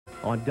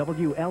on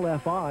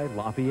WLFI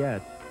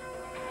Lafayette.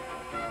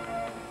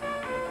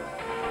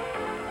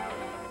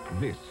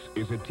 This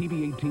is a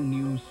TV18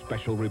 News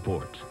special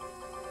report.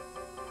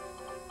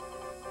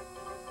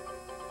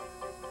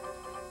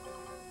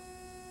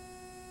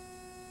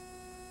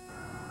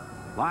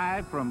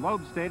 Live from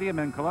Loeb Stadium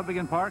in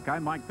Columbian Park,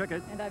 I'm Mike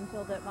Pickett. And I'm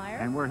Jill Dittmeyer.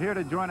 And we're here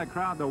to join a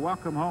crowd to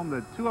welcome home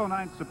the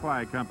 209th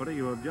Supply Company,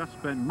 who have just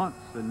spent months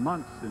and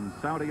months in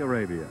Saudi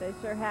Arabia. They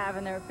sure have,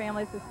 and their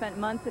families have spent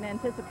months in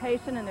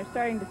anticipation, and they're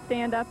starting to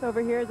stand up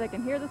over here as they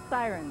can hear the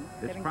sirens.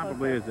 It's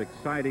probably as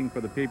exciting for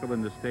the people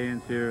in the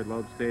stands here at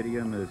Loeb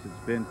Stadium as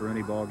it's been for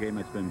any ball game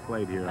that's been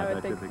played here. I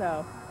would think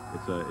so.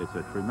 It's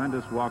a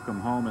tremendous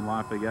welcome home in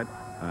Lafayette.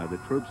 The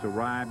troops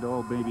arrived,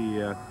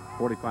 maybe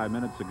 45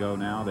 minutes ago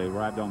now. They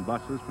arrived on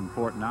buses from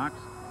Fort Knox,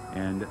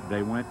 and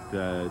they went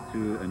to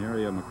an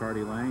area of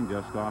McCarty Lane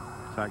just off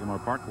Sagamore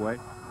Parkway,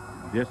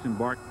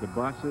 disembarked the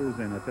buses,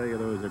 and I tell you,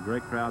 there was a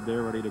great crowd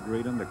there ready to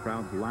greet them. The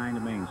crowd's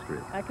lined Main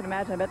Street. I can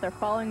imagine. I bet they're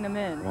following them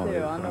in, too,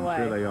 on the way.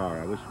 I'm sure they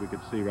are. I wish we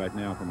could see right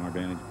now from our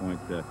vantage point.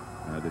 The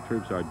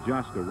troops are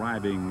just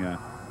arriving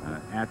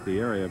at the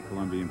area of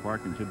Columbian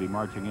Park and should be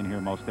marching in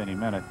here most any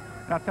minute.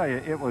 And I'll tell you,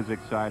 it was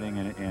exciting,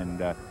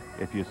 and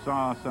if you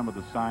saw some of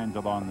the signs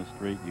along the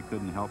street, you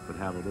couldn't help but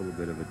have a little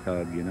bit of a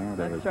tug, you know.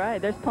 That's right.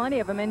 There's plenty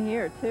of them in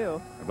here,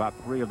 too. About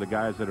 3 of the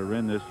guys that are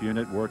in this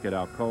unit work at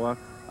Alcoa.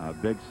 A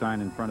big sign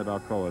in front of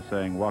Alcoa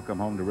saying, "Welcome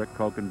home to Rick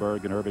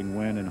Kokenberg and Irving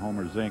Wynn and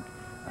Homer Zink."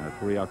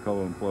 3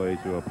 Alcoa employees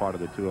who are part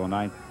of the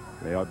 209.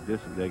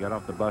 They got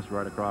off the bus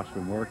right across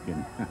from work,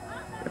 and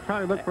it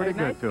probably looked pretty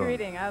good to them. Nice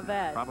greeting, I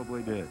bet.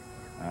 Probably did.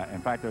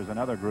 In fact, there's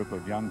another group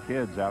of young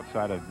kids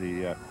outside of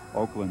the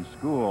Oakland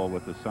school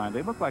with the sign.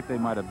 They look like they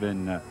might have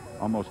been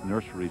almost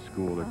nursery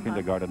school or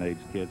kindergarten-age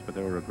kids, but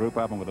there were a group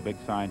of them with a big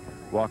sign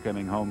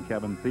welcoming home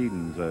Kevin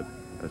Thiedens, a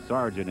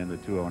sergeant in the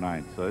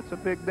 209. So it's a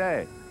big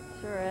day.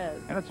 Sure is.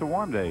 And it's a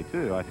warm day,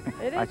 too.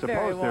 I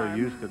suppose they're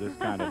used to this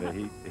kind of a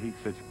heat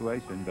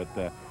situation, but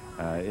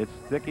it's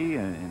sticky,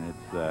 and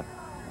it's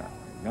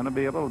going to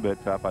be a little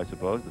bit tough, I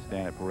suppose, to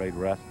stand at parade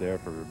rest there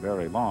for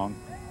very long.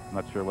 I'm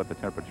not sure what the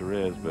temperature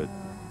is, but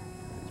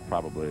it's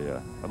probably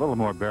a little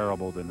more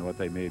bearable than what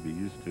they may be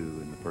used to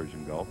in the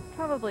Persian Gulf.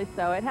 Probably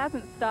so. It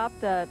hasn't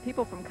stopped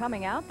people from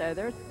coming out there.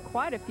 There's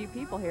quite a few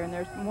people here, and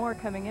there's more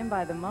coming in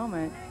by the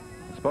moment.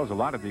 I suppose a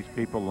lot of these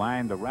people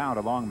lined the route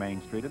along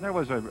Main Street, and there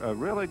was a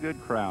really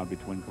good crowd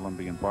between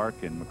Columbian Park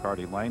and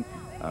McCarty Lane.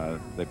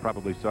 They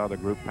probably saw the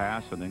group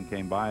pass and then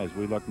came by. As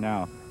we look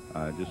now,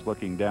 just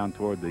looking down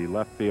toward the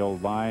left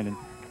field line,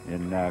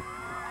 and Here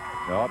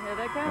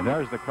they come. And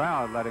there's the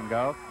crowd letting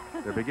go.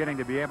 They're beginning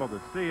to be able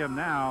to see them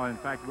now. In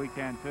fact, we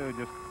can too,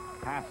 just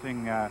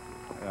passing off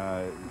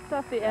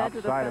the edge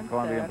outside of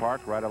Columbian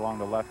Park, right along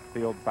the left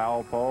field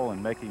foul pole,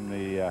 and making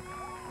the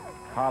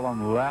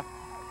column left.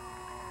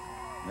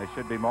 They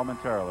should be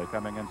momentarily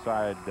coming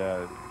inside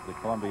the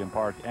Columbian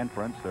Park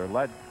entrance. They're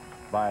led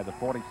by the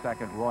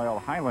 42nd Royal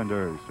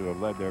Highlanders, who have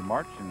led their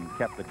march and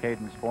kept the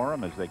cadence for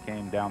them as they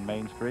came down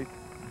Main Street.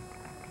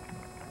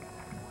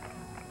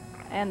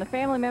 And the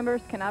family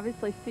members can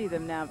obviously see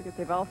them now because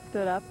they've all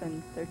stood up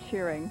and they're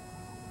cheering.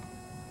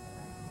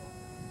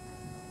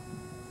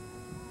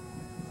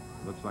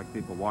 Looks like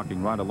people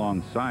walking right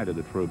alongside of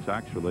the troops,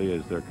 actually,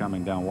 as they're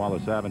coming down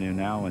Wallace Avenue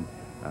now. And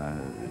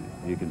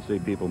you can see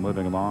people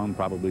moving along,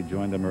 probably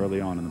joined them early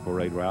on in the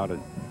parade route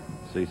and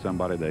see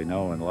somebody they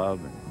know and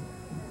love,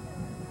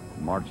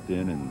 and marched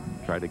in and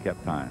tried to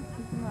keep time.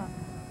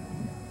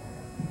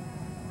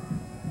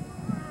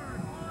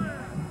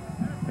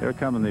 Here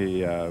come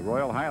the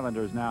Royal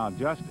Highlanders now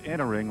just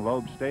entering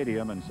Loeb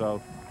Stadium, and so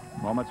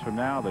moments from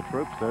now, the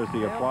troops, there's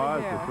the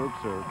applause. The troops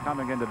are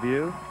coming into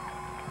view.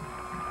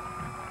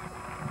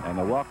 And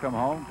the welcome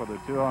home for the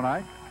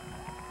 209.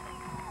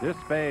 This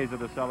phase of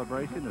the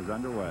celebration is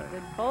underway.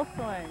 In full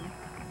swing.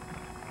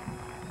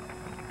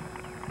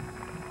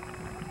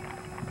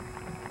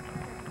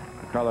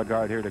 The color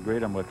guard here to greet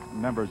them with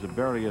members of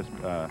various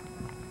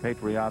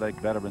patriotic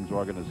veterans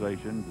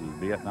organizations,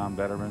 the Vietnam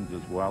veterans,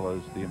 as well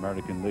as the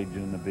American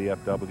Legion, the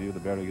VFW, the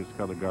various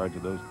color guards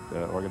of those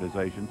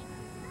organizations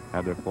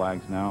have their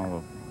flags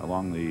now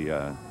along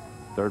the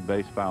third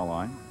base foul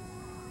line.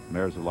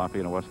 Mayors of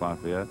Lafayette and West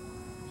Lafayette,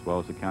 as well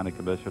as the county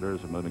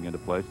commissioners, are moving into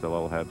place. They'll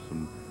all have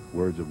some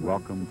words of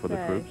welcome for the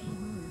troops.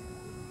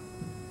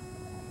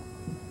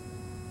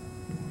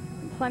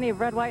 Plenty of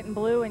red, white, and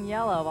blue and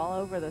yellow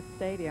all over the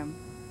stadium.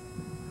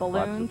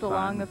 Balloons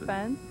along the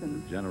fence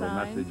and general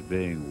signs. message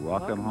being,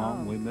 welcome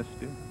home, we missed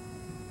you.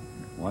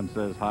 One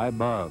says, hi,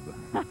 Bub.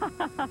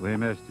 We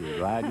missed you.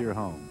 Glad you're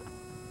home.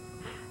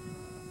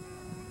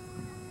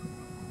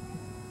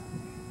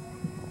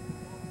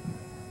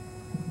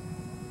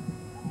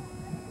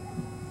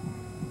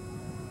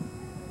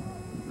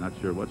 Not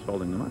sure what's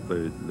holding them up.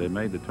 They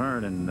made the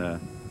turn, and I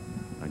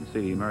can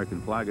see the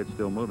American flag is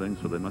still moving,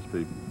 so they must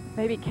be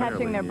maybe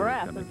catching their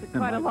breath. It's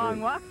quite a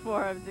long walk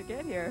for them to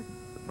get here.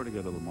 It's a pretty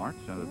good little march.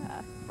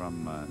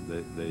 From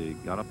they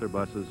got off their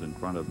buses in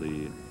front of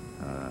the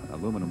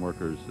Aluminum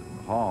Workers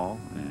Hall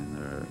and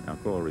their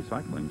Alcoa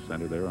Recycling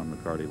Center there on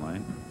McCarty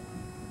Lane.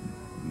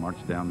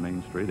 marched down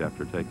Main Street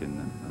after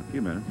taking a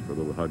few minutes for a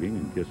little hugging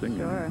and kissing.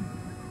 Sure. And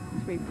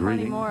There'll be plenty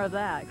greetings. more of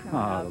that coming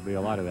up. There'll be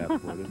a lot of that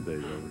before this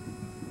day's over.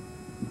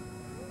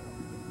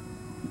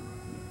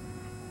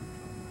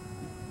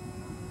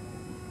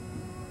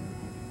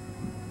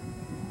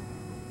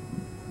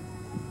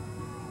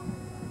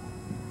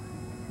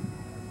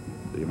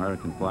 The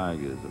American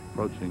flag is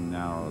approaching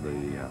now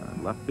the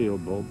left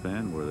field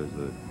bullpen, where there's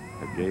a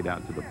gate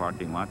out to the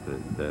parking lot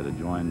that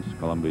adjoins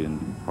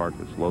Columbian Park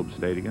with Slope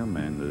Stadium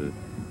and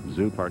the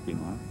zoo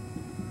parking lot.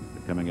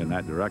 They're coming in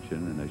that direction,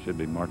 and they should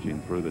be marching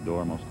through the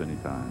door most any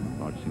time,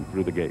 marching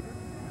through the gate.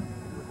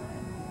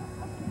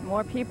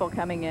 More people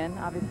coming in,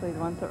 obviously the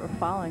ones that were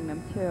following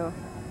them, too.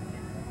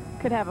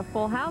 Could have a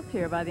full house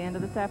here by the end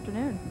of this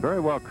afternoon. Very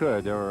well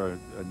could. There were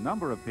a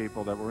number of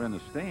people that were in the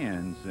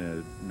stands.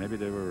 Maybe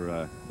they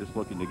were just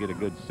looking to get a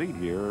good seat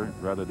here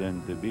rather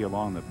than to be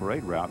along the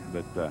parade route.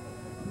 But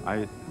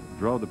I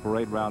drove the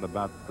parade route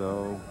about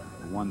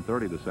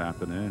 1:30 this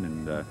afternoon,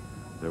 and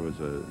there was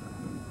a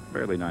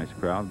fairly nice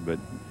crowd, but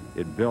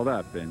it built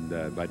up. And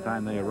by the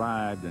time they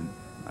arrived, and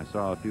I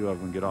saw a few of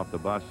them get off the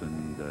bus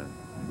and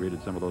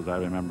greeted some of those I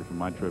remember from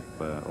my trip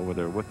over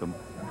there with them.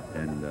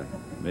 And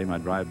made my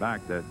drive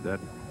back, that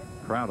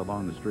crowd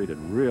along the street had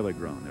really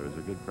grown. There was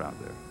a good crowd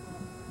there.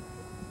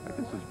 I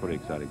guess it's a pretty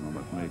exciting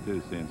moment for me,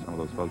 too, seeing some of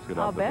those folks get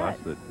off the bus.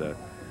 That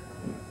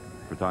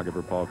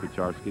photographer Paul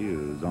Kucharski,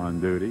 who was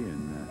on duty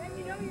and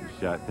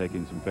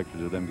taking some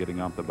pictures of them getting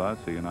off the bus.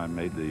 He and I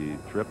made the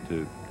trip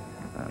to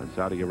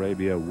Saudi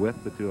Arabia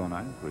with the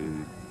 209s. We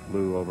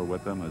flew over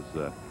with them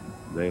as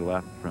they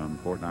left from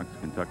Fort Knox,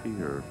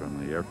 Kentucky, or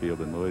from the airfield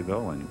in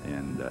Louisville,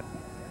 and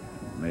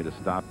made a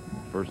stop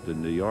first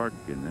in New York,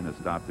 and then a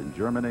stop in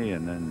Germany,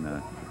 and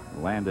then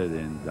landed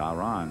in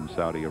Dhahran,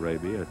 Saudi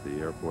Arabia, at the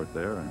airport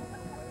there. And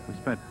we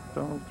spent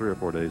 3 or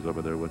 4 days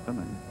over there with them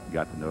and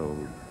got to know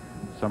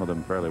some of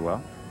them fairly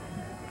well.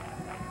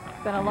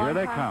 It's been a long Here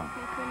they time come.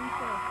 since we've seen them,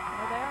 too.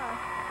 There they are.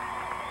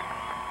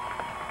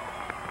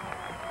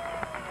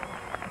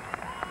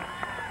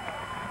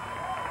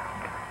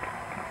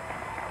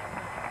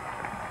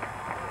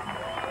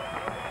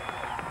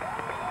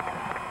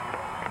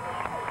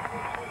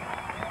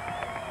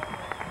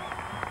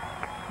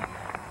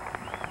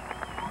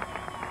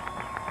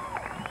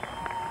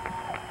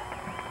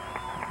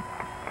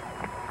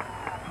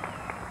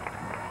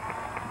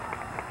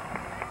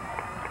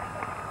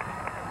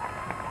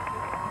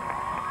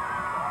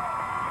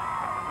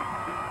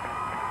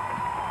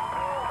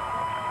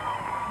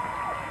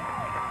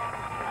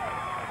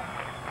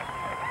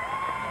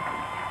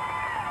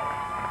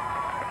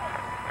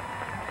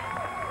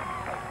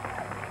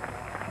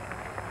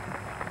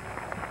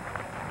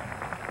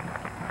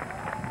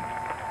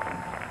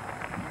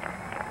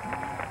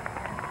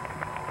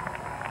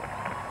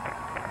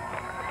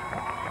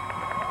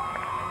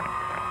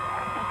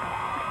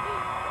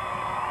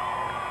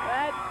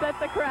 Set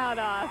the crowd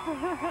off. Some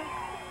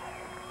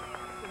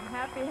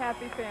happy,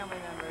 happy family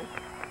members.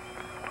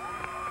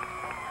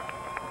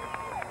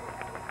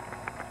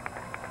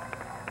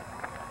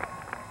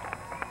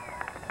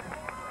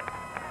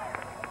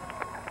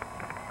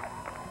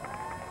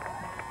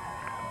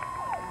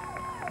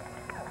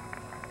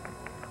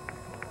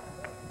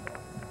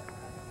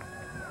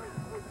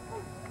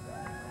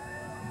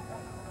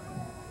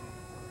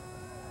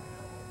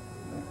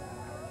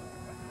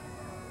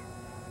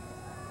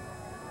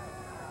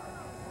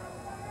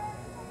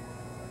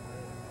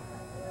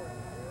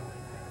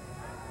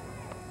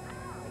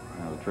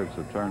 Troops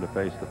have turned to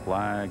face the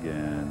flag,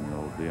 and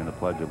they'll be in the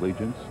Pledge of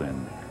Allegiance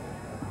and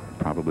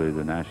probably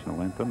the national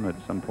anthem at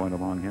some point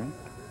along here.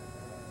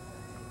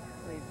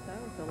 I believe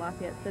so. The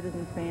Lafayette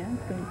Citizens Band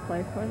is going to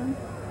play for them.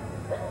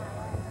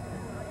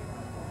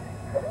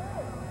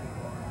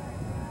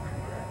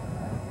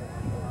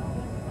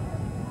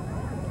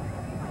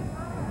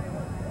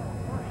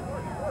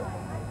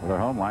 Well, they're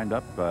home, lined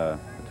up, the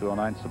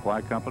 209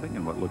 Supply Company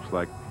in what looks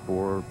like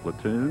 4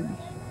 platoons,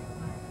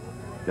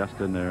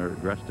 dressed in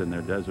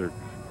their desert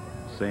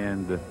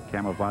sand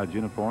camouflage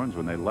uniforms.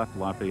 When they left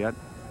Lafayette,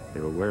 they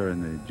were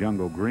wearing the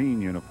jungle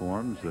green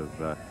uniforms of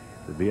the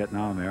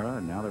Vietnam era,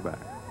 and now they're back.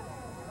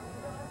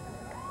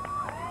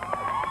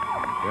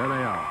 There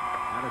they are,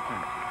 at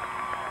attention.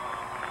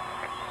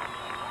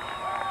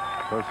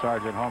 First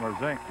Sergeant Homer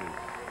Zink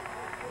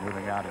is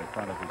moving out in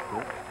front of his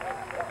group.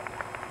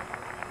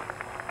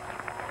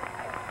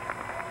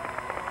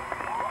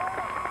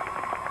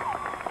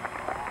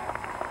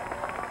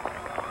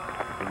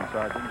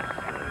 Sergeants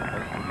posted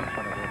in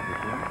front of their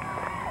platoon.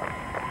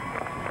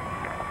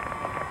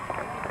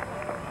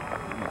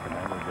 The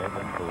commander gave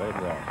them parade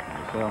rest.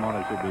 The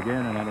ceremony should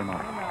begin in any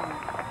moment.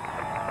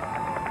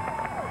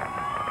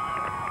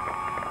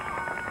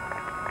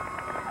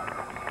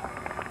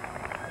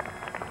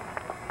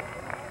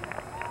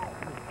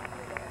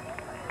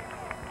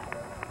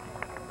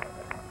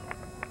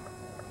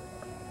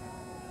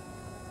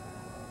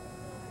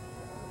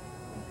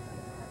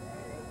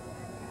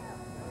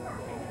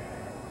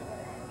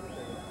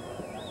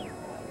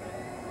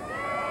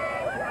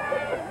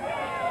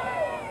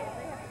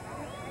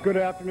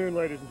 Good afternoon,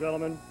 ladies and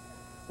gentlemen.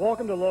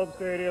 Welcome to Loeb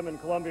Stadium in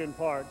Columbian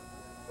Park.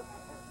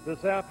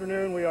 This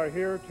afternoon, we are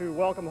here to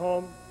welcome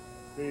home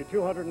the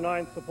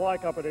 209th Supply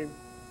Company,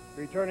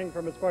 returning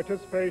from its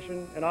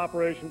participation in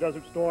Operation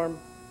Desert Storm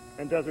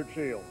and Desert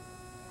Shield.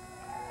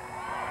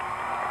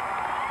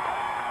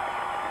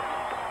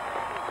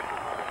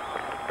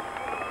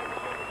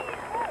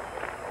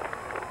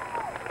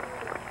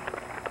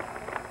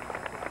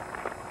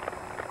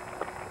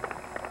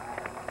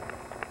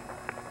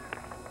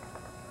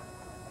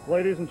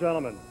 Ladies and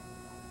gentlemen,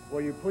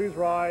 will you please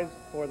rise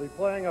for the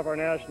playing of our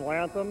national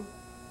anthem,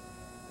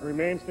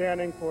 remain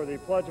standing for the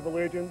Pledge of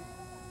Allegiance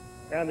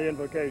and the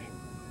invocation.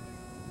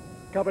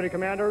 Company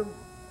Commander,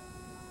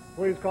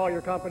 please call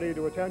your company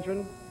to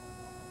attention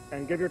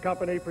and give your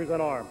company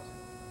present arms.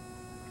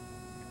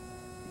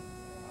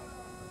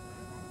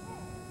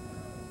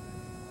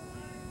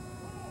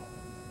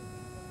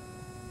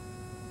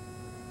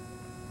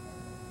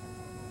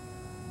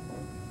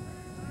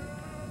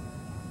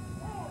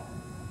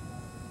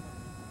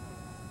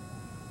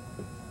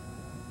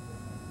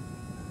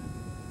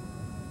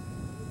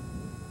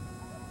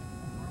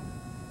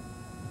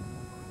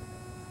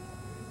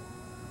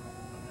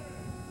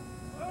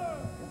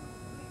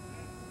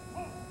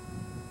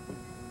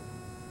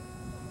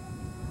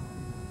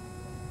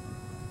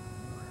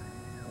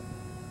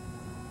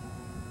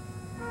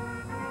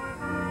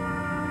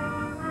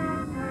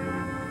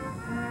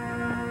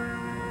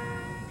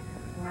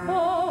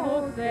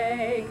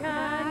 Say,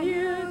 can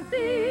you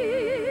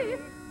see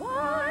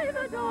by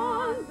the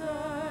dawn's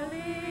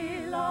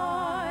early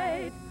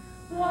light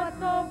what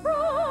the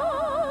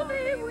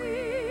Robbie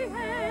we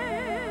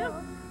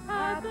hail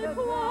at the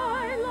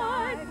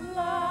twilight's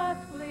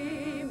last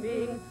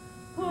gleaming,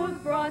 whose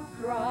broad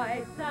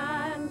stripes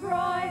and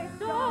bright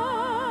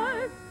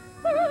stars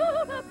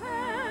through the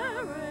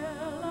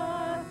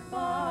perilous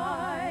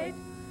fight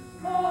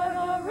for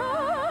the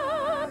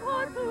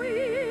ramparts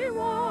we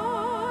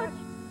watch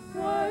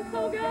were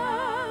so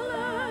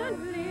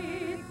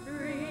gallantly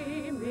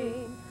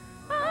streaming,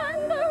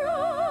 and the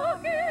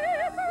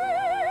rockets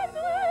ringed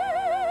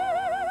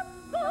there,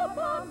 the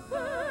bombs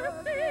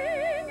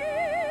bursting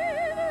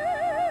in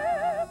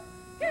air,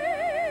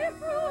 came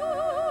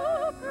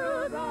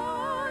through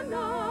the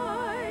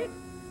night,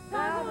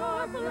 that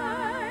our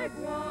flag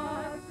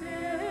was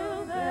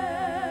still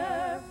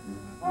there.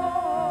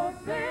 Oh,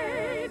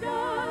 say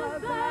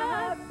does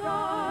that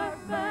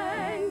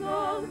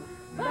star-spangled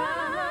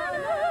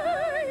banner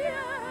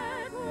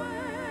yet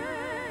wave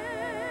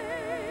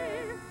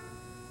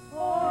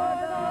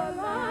o'er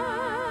the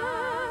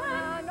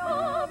land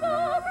of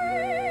the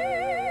free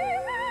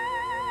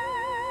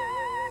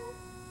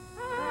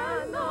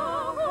and the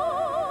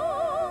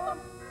home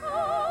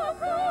of the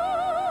brave?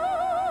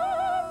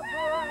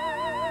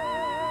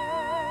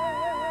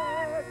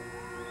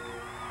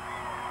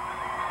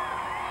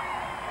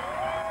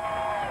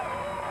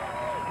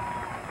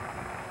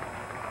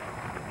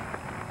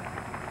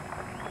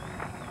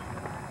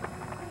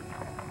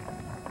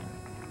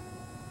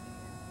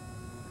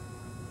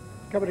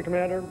 Company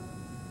Commander,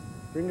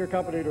 bring your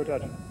company to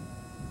attention.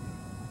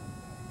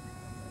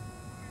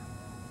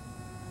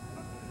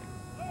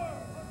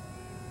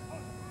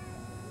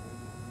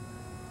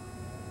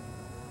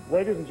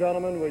 Ladies and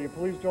gentlemen, will you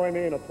please join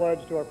me in a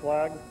pledge to our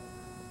flag?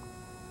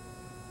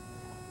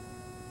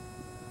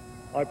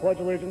 I pledge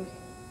allegiance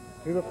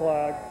to the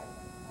flag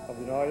of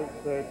the United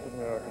States of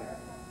America,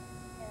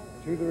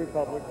 to the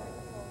republic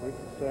for which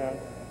it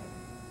stands,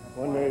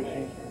 one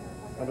nation,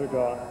 under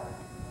God,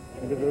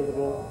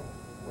 indivisible,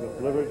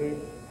 with liberty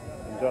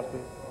and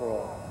justice for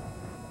all.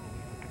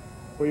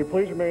 Will you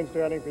please remain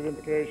standing for the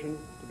invocation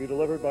to be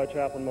delivered by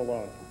Chaplain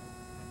Malone?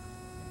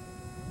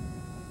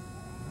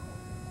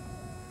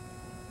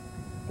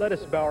 Let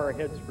us bow our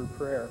heads for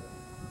prayer.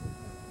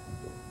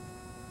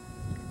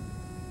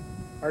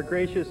 Our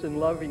gracious and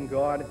loving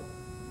God,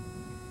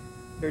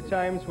 there are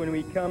times when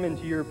we come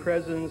into your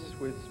presence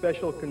with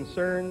special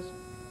concerns,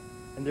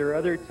 and there are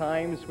other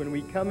times when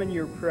we come in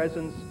your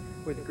presence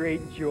with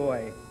great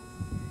joy.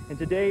 And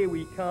today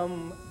we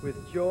come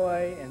with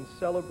joy and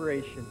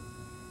celebration,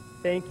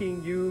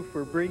 thanking you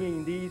for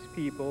bringing these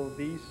people,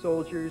 these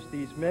soldiers,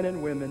 these men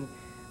and women,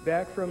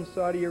 back from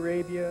Saudi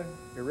Arabia,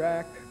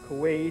 Iraq,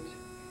 Kuwait,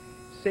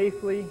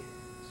 safely,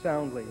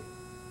 soundly.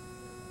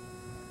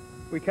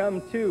 We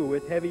come, too,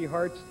 with heavy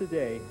hearts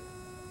today,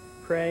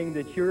 praying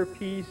that your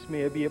peace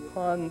may be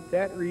upon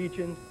that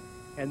region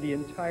and the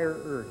entire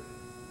earth.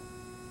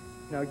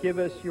 Now give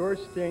us your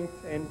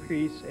strength and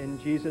peace. In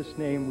Jesus'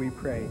 name we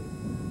pray.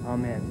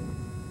 Amen.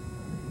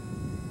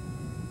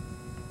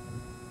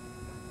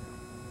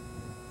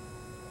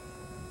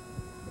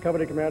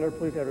 Company Commander,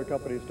 please have your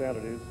company stand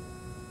at ease.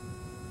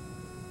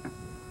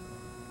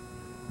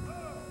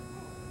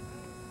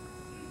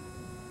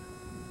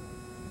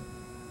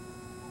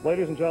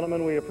 Ladies and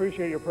gentlemen, we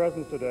appreciate your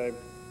presence today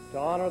to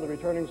honor the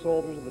returning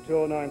soldiers of the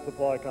 209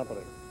 Supply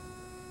Company.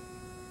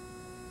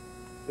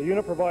 The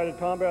unit provided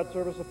combat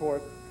service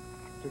support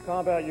to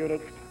combat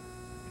units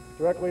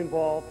directly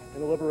involved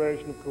in the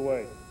liberation of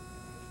Kuwait.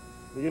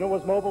 The unit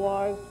was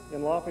mobilized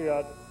in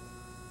Lafayette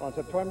on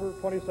September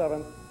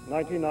 27,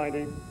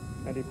 1990,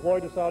 and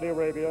deployed to Saudi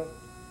Arabia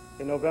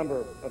in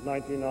November of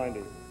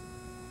 1990.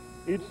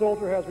 Each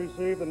soldier has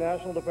received the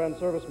National Defense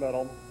Service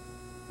Medal,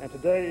 and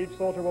today each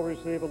soldier will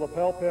receive a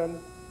lapel pin,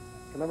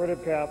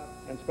 commemorative cap,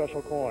 and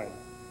special coin.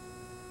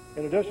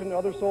 In addition,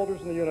 other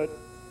soldiers in the unit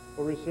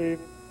will receive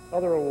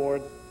other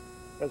awards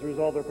as a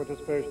result of their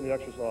participation in the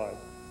exercise.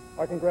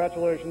 Our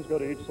congratulations go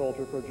to each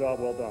soldier for a job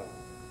well done.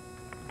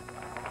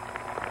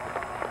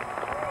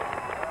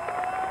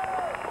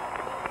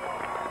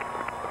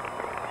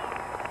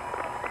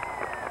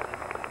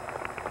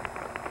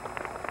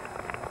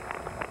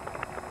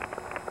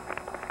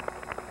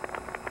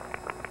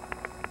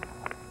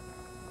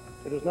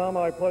 It is now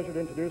my pleasure to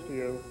introduce to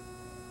you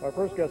our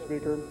first guest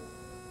speaker,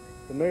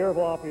 the Mayor of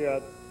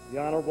Lafayette, the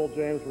Honorable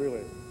James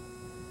Reilly.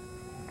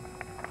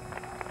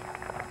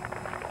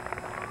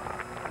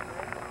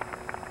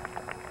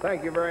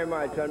 Thank you very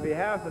much. On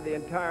behalf of the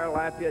entire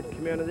Lafayette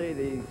community,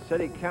 the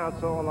City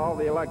Council, and all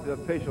the elected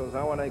officials,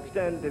 I want to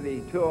extend to the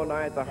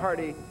 209th a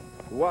hearty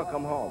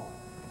welcome home.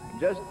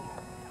 Just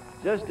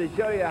to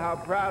show you how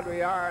proud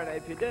we are, and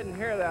if you didn't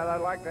hear that,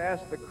 I'd like to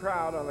ask the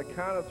crowd on the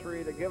count of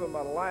three to give them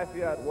a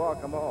Lafayette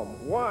welcome home.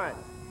 1,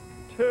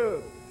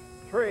 2,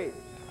 3.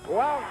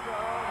 Welcome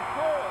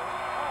home.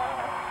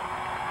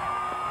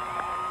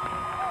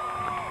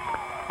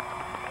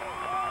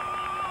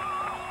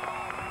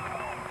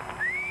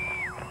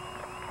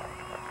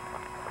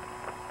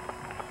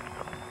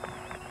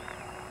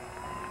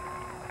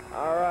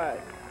 All right.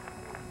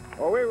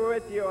 Well, we were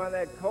with you on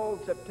that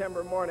cold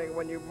September morning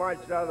when you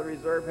marched out of the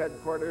reserve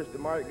headquarters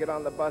to get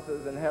on the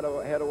buses and head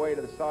away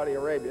to Saudi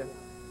Arabia.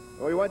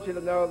 And we want you to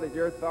know that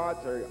your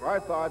thoughts, or our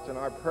thoughts and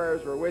our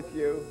prayers were with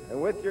you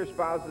and with your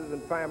spouses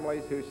and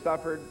families who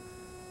suffered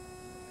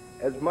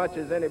as much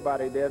as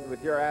anybody did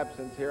with your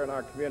absence here in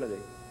our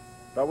community.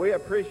 But we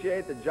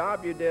appreciate the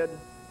job you did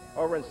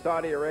over in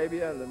Saudi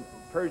Arabia and the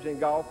Persian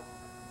Gulf.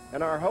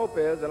 And our hope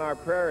is, and our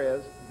prayer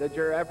is, that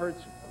your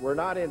efforts were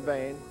not in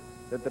vain,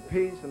 that the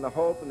peace and the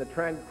hope and the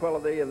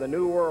tranquility of the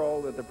new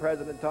world that the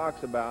President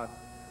talks about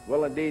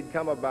will indeed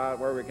come about,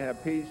 where we can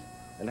have peace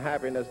and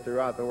happiness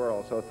throughout the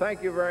world. So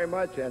thank you very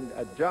much, and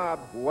a job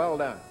well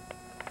done.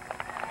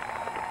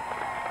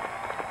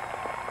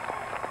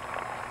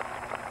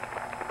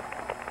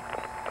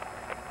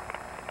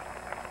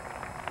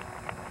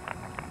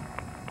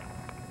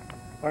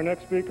 Our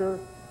next speaker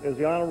is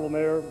the Honorable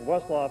Mayor of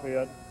West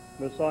Lafayette,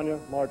 Ms. Sonia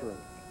Marjoram.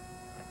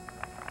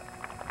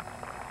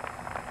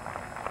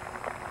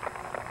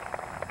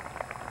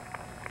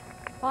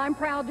 Well, I'm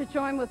proud to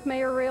join with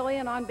Mayor Reilly,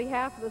 and on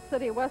behalf of the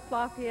City of West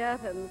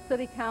Lafayette and the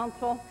City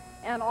Council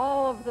and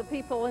all of the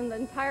people in the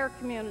entire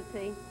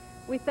community,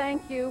 we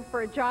thank you for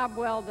a job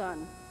well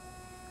done.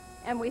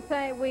 And we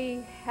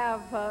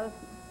have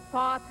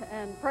thought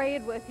and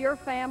prayed with your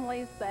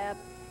families that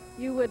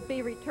you would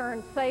be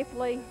returned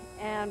safely,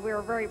 and we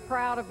are very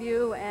proud of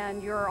you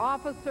and your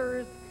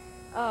officers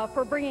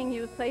for bringing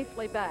you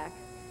safely back.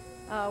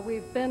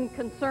 We've been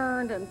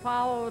concerned and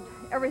followed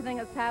everything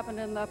that's happened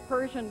in the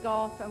Persian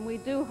Gulf, and we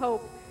do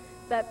hope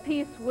that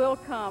peace will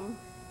come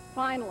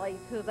finally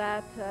to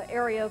that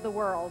area of the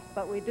world.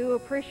 But we do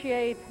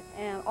appreciate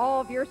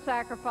all of your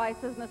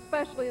sacrifices, and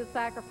especially the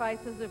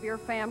sacrifices of your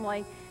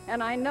family.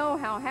 And I know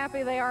how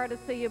happy they are to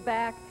see you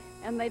back,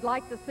 and they'd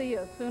like to see you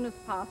as soon as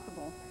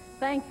possible.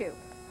 Thank you.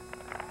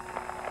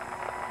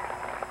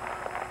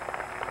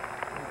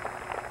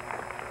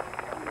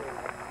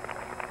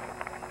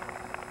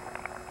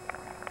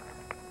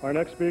 Our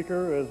next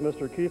speaker is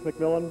Mr. Keith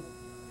McMillan,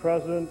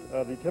 President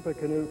of the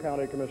Tippecanoe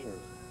County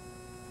Commissioners.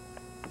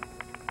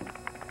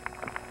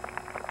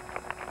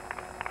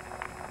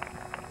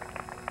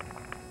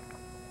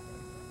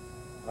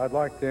 I'd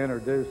like to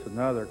introduce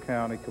another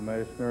county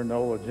commissioner,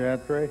 Nola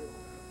Gentry,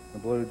 the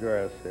blue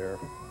dress here.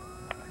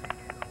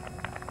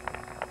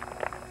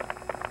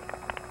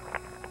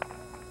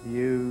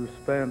 You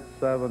spent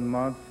 7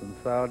 months in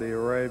Saudi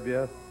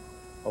Arabia,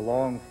 a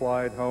long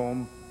flight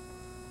home,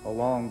 a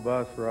long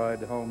bus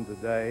ride home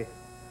today.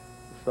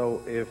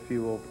 So if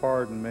you will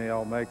pardon me,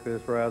 I'll make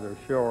this rather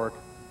short.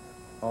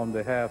 On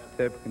behalf of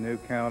Tippecanoe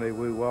County,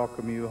 we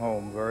welcome you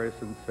home very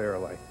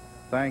sincerely.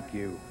 Thank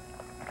you.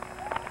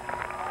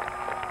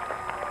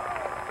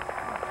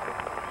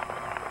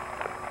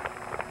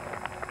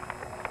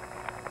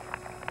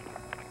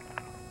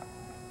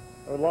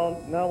 I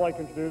would now like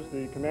to introduce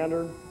the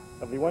commander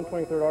of the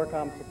 123rd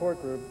ARCOM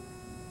Support Group,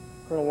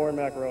 Colonel Warren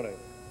Macaroni.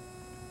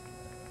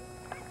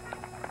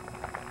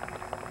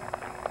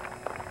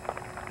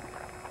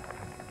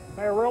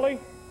 Mayor Reilly,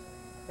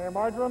 Mayor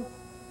Marjoram,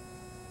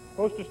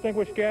 most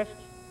distinguished guests,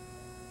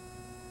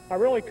 I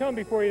really come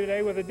before you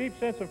today with a deep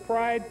sense of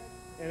pride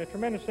and a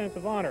tremendous sense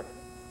of honor.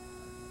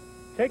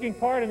 Taking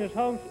part in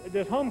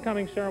this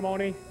homecoming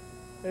ceremony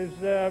is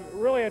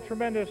really a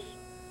tremendous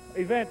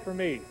event for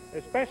me,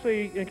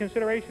 especially in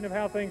consideration of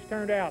how things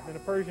turned out in the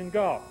Persian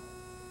Gulf.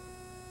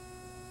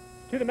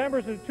 To the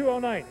members of the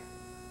 209th,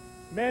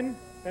 men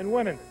and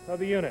women of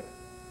the unit,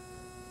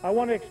 I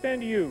want to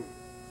extend to you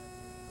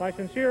my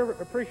sincere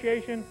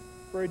appreciation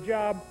for a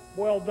job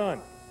well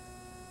done.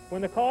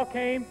 When the call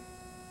came,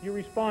 you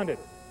responded.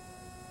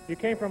 You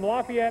came from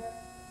Lafayette,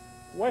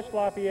 West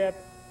Lafayette,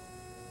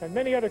 and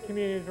many other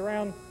communities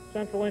around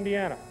central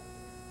Indiana.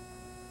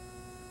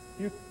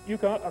 You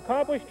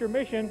accomplished your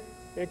mission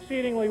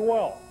exceedingly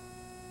well,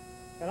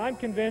 and I'm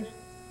convinced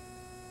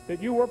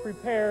that you were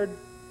prepared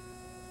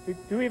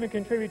to even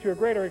contribute to a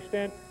greater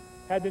extent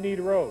had the need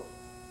arose.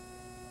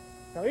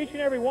 Now, each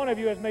and every one of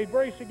you has made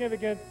very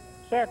significant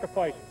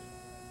sacrifices.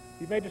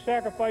 You've made the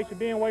sacrifice of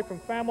being away from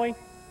family,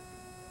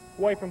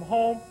 away from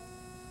home,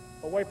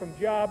 away from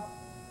job,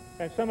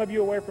 and some of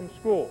you away from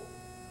school.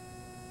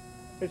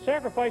 It's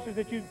sacrifices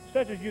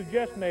such as you've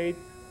just made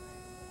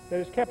that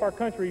has kept our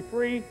country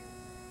free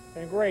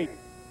and great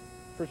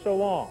for so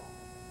long.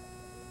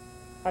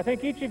 I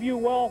think each of you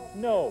well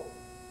know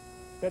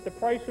that the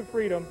price of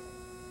freedom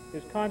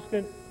is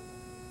constant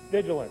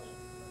vigilance.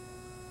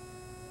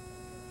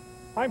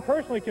 I'm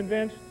personally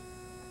convinced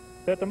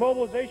that the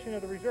mobilization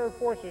of the reserve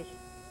forces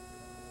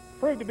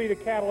proved to be the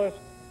catalyst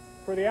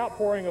for the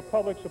outpouring of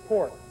public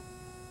support.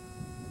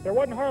 There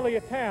wasn't hardly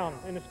a town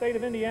in the state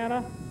of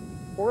Indiana,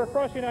 or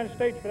across the United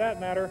States for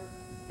that matter,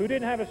 who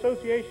didn't have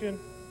association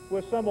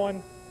with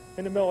someone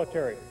in the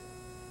military.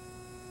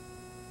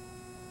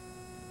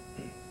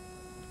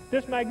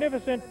 This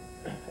magnificent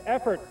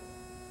effort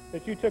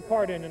that you took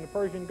part in the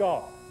Persian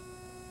Gulf,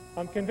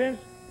 I'm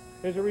convinced,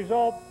 is a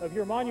result of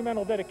your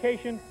monumental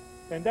dedication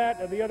and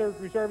that of the other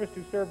reservists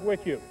who served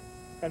with you.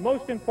 And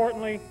most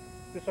importantly,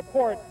 the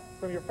support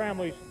from your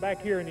families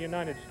back here in the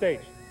United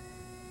States.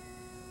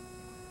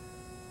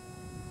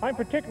 I'm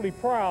particularly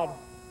proud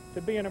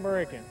to be an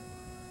American,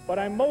 but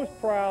I'm most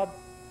proud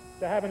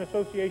to have an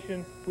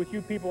association with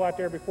you people out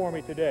there before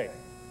me today.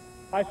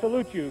 I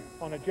salute you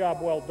on a job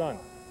well done.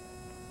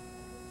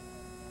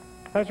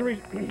 As a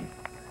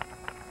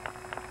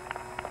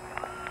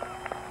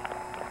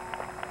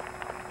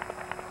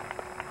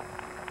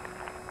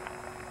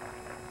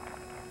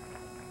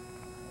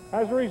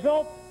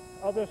result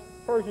of this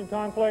Persian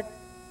conflict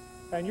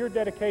and your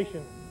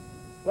dedication,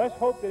 let's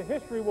hope that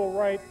history will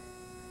write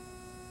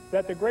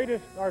that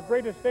our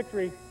greatest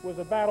victory was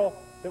a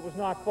battle that was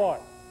not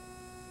fought.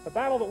 A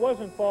battle that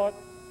wasn't fought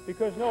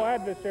because no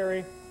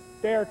adversary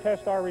dare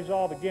test our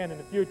resolve again in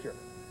the future.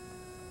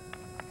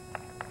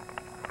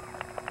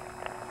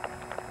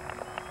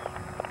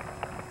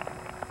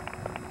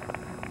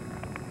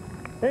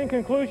 In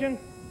conclusion,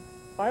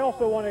 I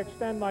also want to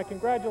extend my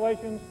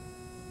congratulations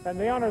and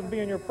the honor of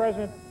being your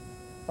president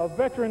of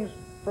veterans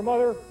from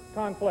other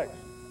conflicts: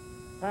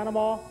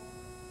 Panama,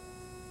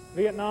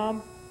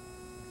 Vietnam,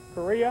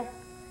 Korea,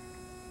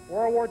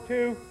 World War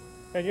II,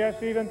 and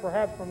yes, even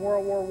perhaps from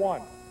World War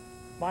I.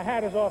 My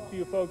hat is off to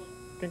you folks.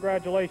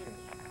 Congratulations.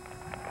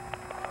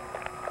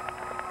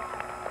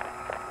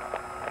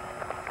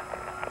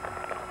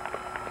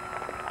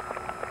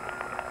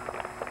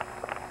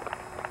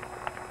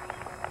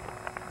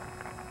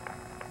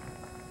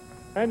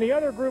 And the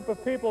other group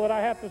of people that I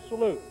have to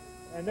salute,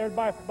 and they're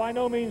by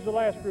no means the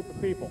last group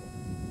of people,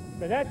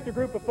 and that's the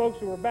group of folks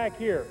who are back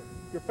here,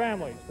 your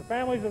families, the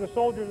families of the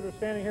soldiers that are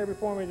standing here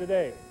before me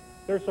today.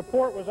 Their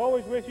support was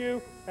always with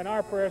you, and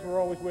our prayers were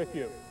always with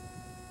you.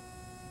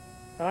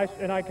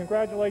 And I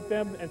congratulate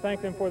them and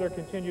thank them for their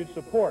continued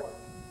support.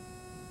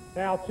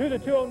 Now, to the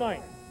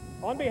 209th,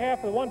 on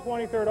behalf of the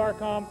 123rd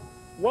ARCOM,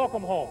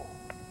 welcome home.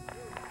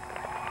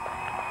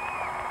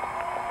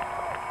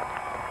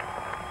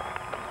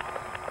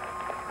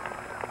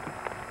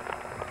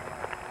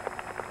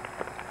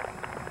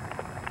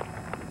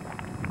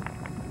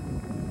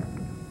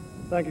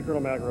 Thank you,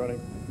 Colonel Macaroni.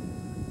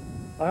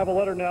 I have a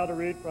letter now to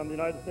read from the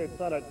United States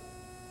Senate.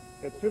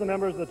 It's to the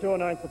members of the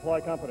 209th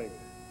Supply Company.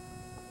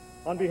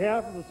 On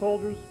behalf of the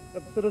soldiers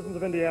of the citizens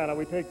of Indiana,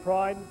 we take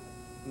pride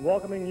in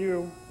welcoming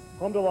you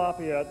home to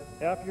Lafayette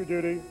after your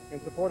duty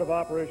in support of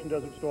Operation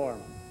Desert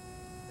Storm.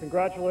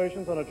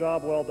 Congratulations on a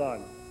job well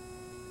done.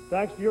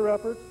 Thanks to your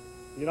efforts,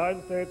 the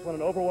United States won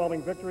an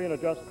overwhelming victory in a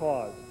just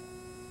cause.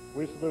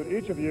 We salute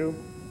each of you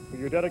for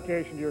your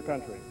dedication to your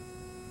country.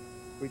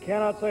 We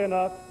cannot say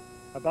enough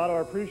about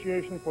our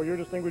appreciation for your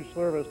distinguished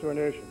service to our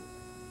nation,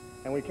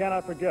 and we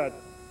cannot forget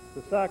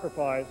the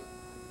sacrifice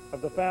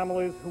of the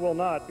families who will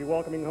not be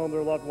welcoming home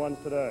their loved ones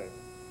today.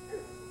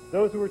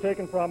 Those who were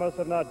taken from us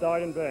have not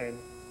died in vain.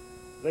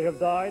 They have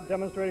died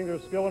demonstrating their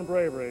skill and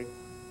bravery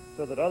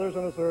so that others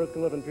on this earth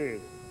can live in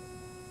peace.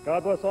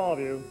 God bless all of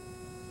you.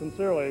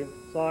 Sincerely,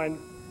 signed,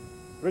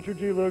 Richard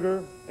G.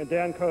 Lugar and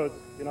Dan Coates,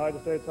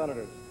 United States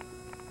Senators.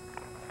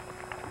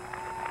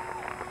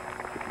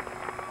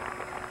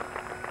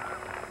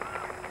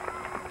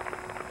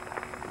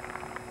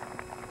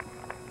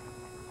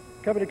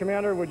 Company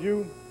Commander, would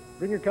you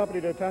bring your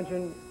company to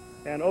attention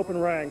and open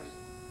ranks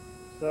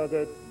so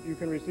that you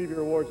can receive your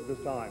awards at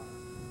this time?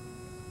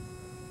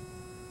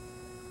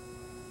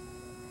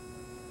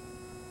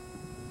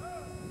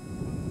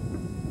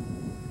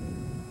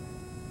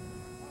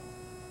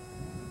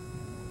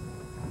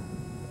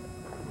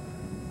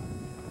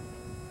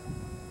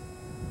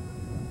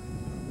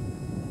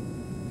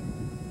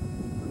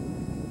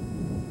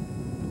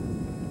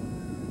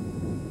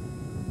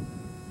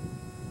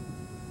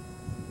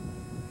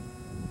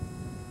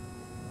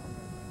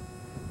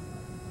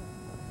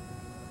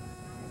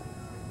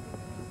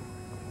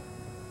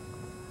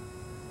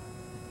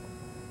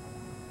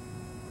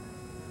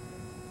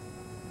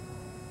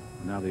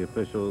 Now the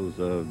officials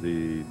of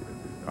the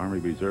Army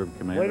Reserve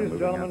Command. Ladies and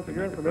gentlemen, for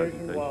your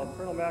information, while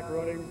Colonel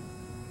Macaroni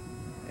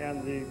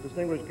and the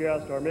distinguished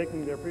guests are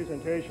making their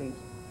presentations,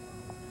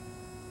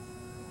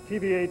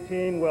 TV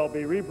 18 will be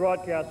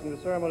rebroadcasting the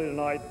ceremony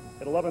tonight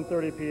at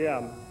 11:30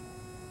 p.m.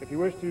 If you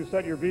wish to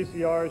set your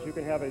VCRs, you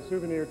can have a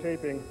souvenir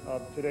taping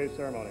of today's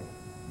ceremony.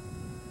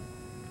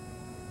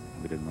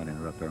 We didn't want to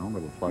interrupt our own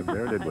little plug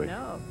there, did we? I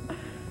know.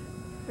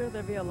 Sure,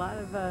 there'll be a lot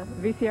of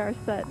VCR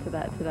set to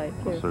that tonight,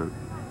 too. Well, Sir,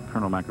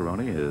 Colonel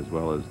Macaroni, as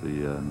well as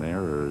the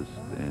mayor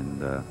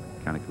and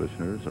county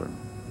commissioners, are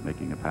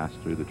making a pass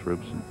through the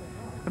troops. And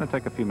it's going to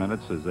take a few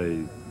minutes as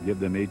they give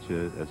them each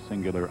a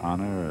singular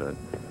honor.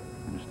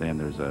 I understand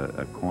there's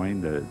a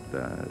coin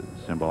that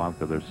symbolic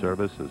of their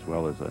service, as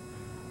well as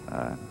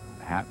a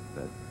hat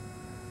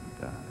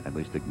that at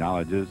least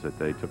acknowledges that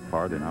they took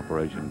part in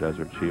Operation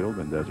Desert Shield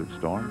and Desert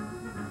Storm.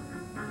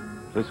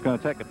 So it's going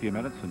to take a few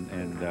minutes,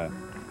 and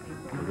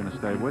we're going to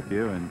stay with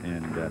you. And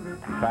in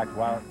fact,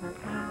 while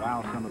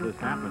some of this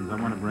happens, I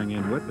want to bring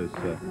in with us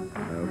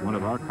one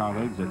of our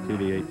colleagues at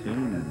TV 18,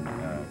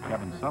 and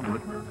Kevin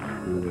Sublett,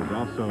 who is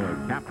also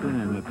a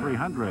captain in the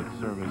 300th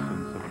Service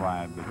and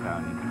Supply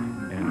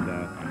Battalion.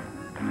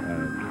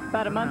 And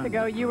about a month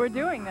ago, you were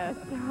doing this.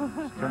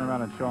 Turn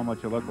around and show them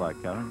what you look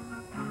like, Kevin.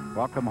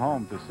 Welcome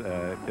home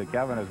to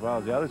Kevin as well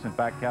as the others. In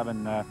fact,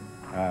 Kevin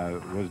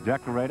was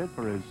decorated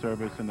for his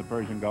service in the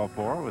Persian Gulf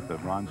War with the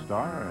Bronze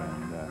Star,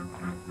 and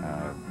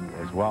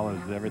as well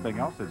as everything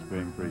else that's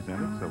being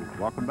presented. So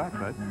welcome back,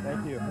 bud.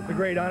 Thank you. It's a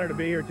great honor to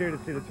be here, too, to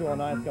see the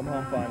 209th come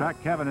home finally. In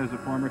fact, Kevin is a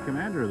former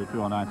commander of the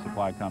 209th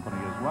Supply Company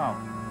as well.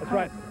 That's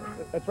right.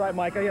 That's right,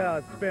 Mike.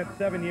 I spent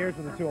 7 years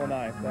with the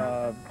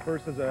 209th.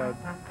 First as a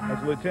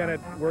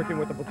lieutenant working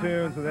with the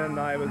platoons, and then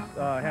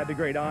I had the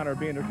great honor of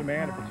being their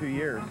commander for 2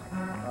 years.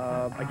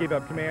 I gave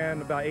up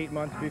command about 8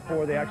 months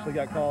before they actually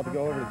got called to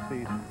go over to the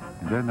seas.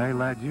 And then they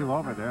led you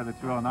over there. The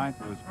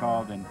 209th was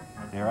called, and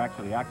they were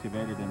actually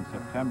activated in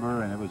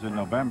September, and it was in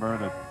November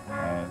that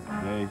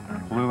they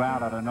flew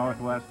out on a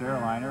Northwest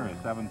airliner, a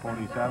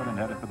 747, and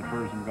headed for the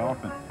Persian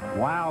Gulf. And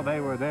while they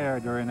were there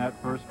during that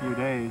first few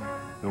days,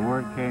 the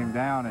word came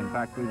down. In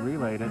fact, we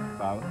relayed it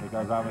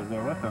because I was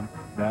there with them,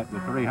 that the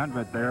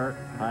 300th, their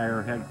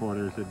higher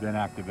headquarters, had been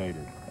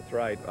activated. That's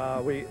right.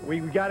 We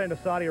got into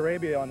Saudi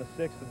Arabia on the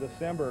 6th of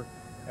December,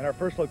 and our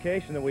first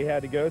location that we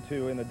had to go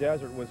to in the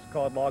desert was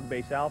called Log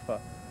Base Alpha.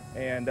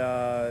 And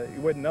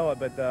you wouldn't know it,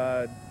 but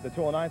the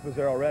 209th was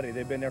there already.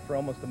 They'd been there for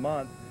almost a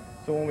month.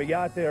 So when we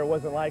got there, it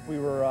wasn't like we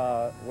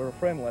were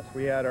friendless.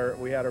 We had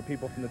our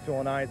people from the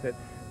 209th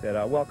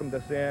that welcomed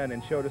us in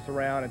and showed us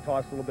around and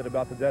taught us a little bit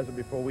about the desert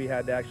before we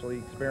had to actually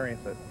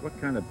experience it. What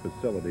kind of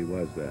facility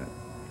was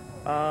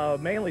that?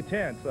 Mainly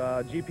tents,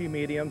 GP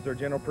mediums or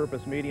general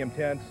purpose medium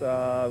tents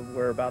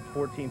where about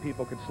 14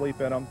 people could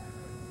sleep in them.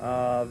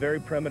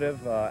 Very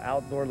primitive,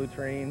 outdoor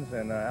latrines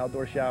and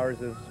outdoor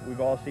showers, as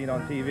we've all seen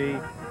on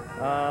TV.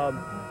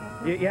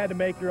 You had to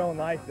make your own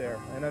life there,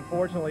 and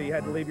unfortunately you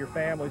had to leave your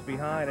families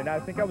behind, and I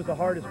think that was the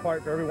hardest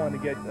part for everyone to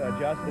get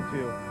adjusted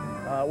to.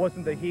 It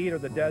wasn't the heat or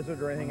the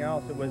desert or anything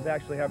else. It was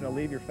actually having to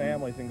leave your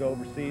families and go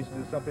overseas to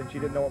do something that you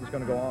didn't know what was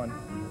going to go on.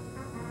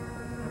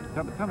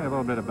 Tell me a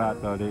little bit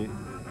about, though,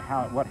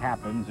 what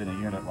happens in a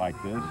unit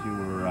like this. You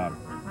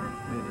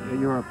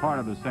were a part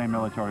of the same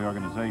military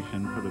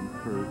organization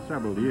for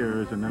several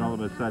years, and then all of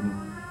a sudden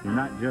you're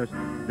not just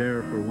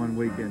there for 1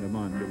 weekend a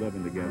month. You're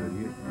living together.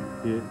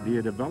 Do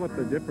you develop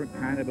a different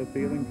kind of a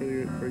feeling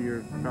for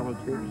your fellow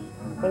troops?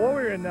 Well, while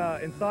we were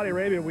in Saudi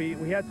Arabia,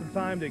 we had some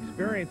time to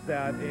experience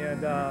that,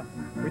 and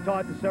we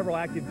talked to several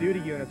active duty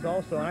units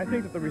also. And I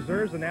think that the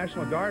reserves and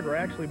National Guard were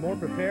actually more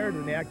prepared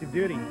than the active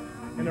duty.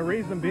 And the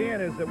reason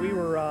being is that we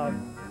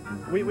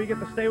get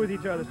to stay with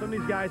each other. Some of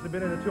these guys have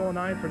been in the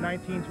 209 for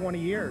 19, 20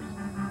 years.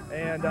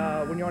 And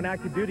when you're on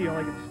active duty, you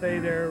only get to stay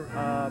there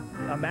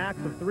a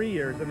max of 3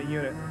 years in the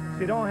unit.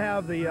 So you don't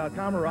have the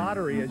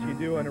camaraderie as you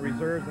do in the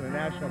reserves and the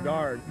National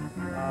Guard.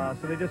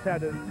 So they just had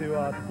to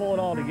pull it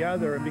all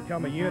together and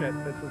become a unit.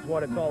 This is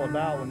what it's all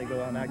about when they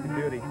go on active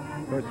duty.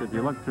 Of course, if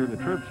you look through the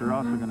troops, you're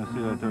also going to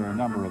see that there are a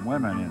number of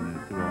women in the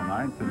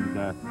 209th.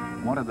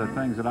 And one of the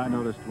things that I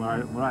noticed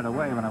right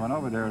away when I went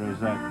over there is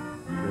that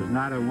there's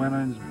not a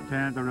women's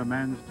tent or a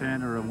men's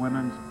tent or a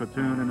women's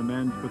platoon and a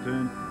men's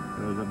platoon.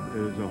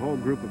 There's a whole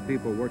group of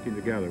people working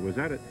together. Is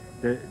that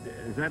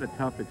a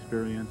tough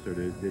experience, or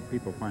did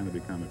people finally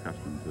become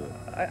accustomed to it?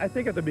 I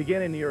think at the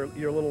beginning you're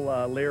a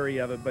little leery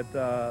of it,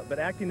 but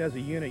acting as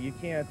a unit, you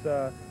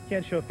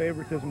can't show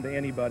favoritism to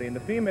anybody, and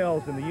the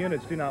females in the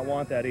units do not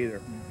want that either.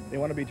 They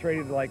want to be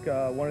treated like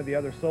one of the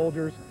other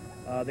soldiers.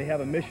 They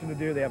have a mission to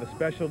do. They have a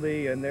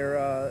specialty, and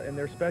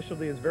their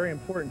specialty is very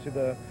important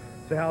to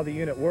how the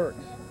unit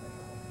works.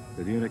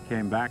 The unit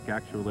came back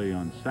actually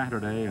on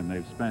Saturday, and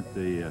they've spent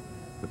the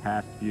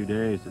past few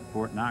days at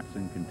Fort Knox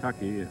in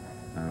Kentucky.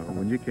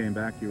 When you came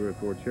back, you were at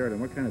Fort Sheridan.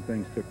 What kind of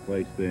things took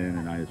place then?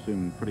 And I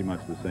assume pretty much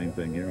the same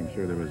thing here. I'm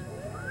sure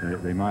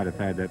they might have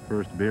had that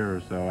first beer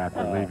or so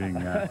after leaving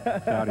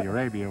Saudi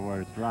Arabia where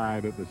it's dry,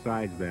 but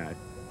besides that.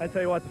 I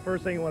tell you what, the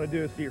first thing you want to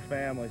do is see your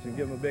families and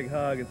give them a big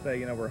hug and say,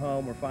 you know, we're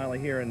home, we're finally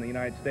here in the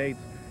United States.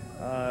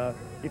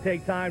 You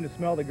take time to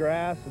smell the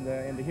grass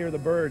and to hear the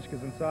birds,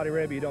 because in Saudi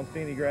Arabia you don't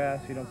see any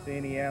grass, you don't see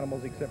any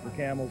animals except for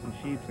camels and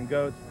sheep and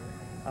goats.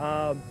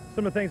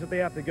 Some of the things that they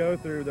have to go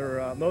through,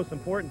 their most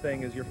important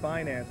thing is your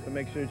finance, to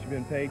make sure that you've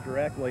been paid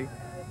directly,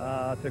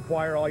 to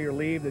acquire all your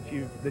leave that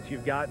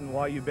you've gotten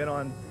while you've been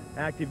on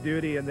active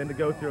duty, and then to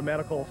go through a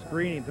medical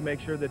screening to make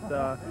sure that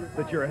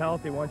that you're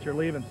healthy once you're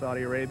leaving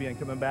Saudi Arabia and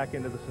coming back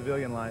into the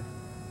civilian life.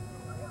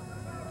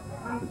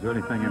 Is there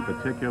anything in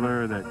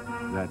particular that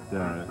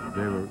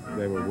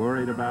they were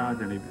worried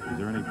about? Is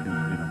there any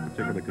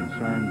particular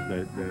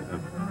concerns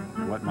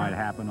of what might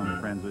happen on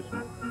the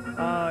transition?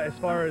 As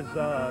far as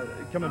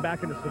coming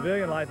back into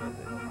civilian life,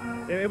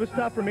 it was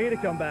tough for me to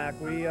come back.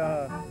 We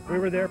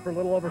were there for a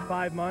little over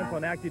 5 months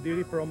on active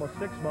duty for almost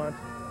 6 months.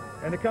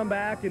 And to come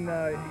back and,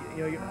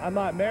 you know, I'm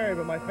not married,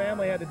 but my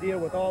family had to deal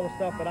with all the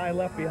stuff that I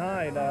left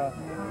behind,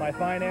 my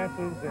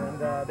finances,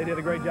 and they did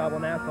a great job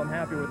on that, so I'm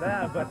happy with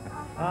that. But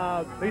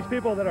these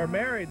people that are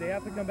married, they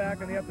have to come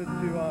back and they have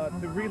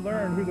to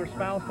relearn who their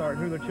spouse are and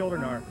who their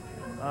children are.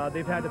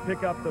 They've had to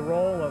pick up the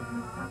role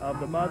of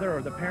the mother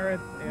or the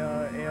parent,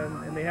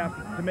 and they have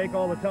to make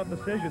all the tough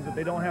decisions that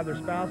they don't have their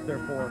spouse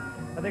there for.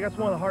 I think that's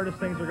one of the hardest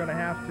things they're going to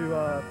have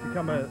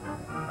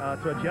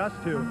to adjust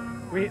to.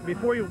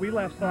 Before we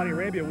left Saudi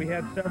Arabia, we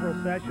had several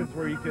sessions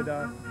where you could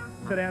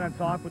sit down and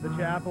talk with the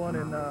chaplain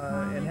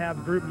and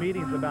have group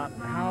meetings about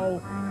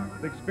how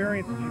the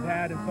experiences you've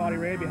had in Saudi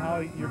Arabia, how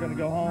you're going to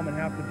go home and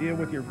have to deal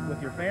with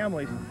your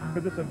families,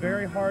 because it's a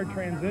very hard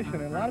transition,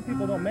 and a lot of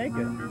people don't make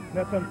it. And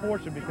that's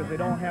unfortunate because they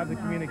don't have the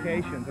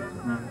communications.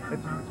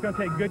 It's going to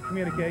take good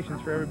communications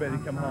for everybody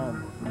to come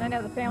home. And I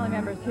know the family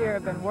members here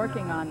have been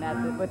working on that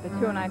with the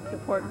 209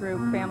 support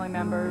group. Family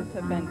members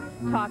have been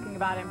talking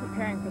about it and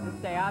preparing for this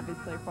day,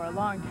 obviously, for a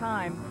long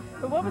time.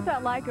 But what was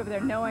that like over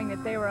there, knowing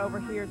that they were over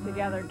here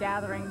together,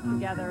 gathering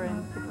together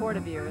in support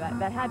of you?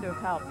 That had to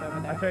have helped over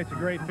there. I tell you, it's a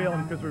great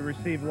feeling because we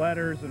received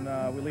letters, and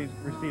we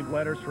received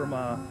letters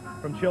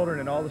from children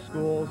in all the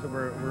schools that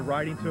were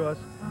writing to us.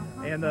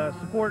 And the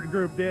support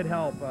group did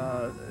help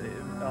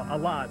a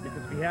lot,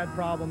 because if you had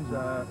problems,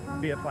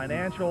 be it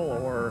financial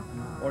or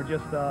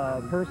just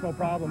personal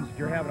problems, if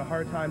you're having a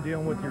hard time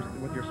dealing with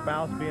your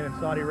spouse being in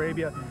Saudi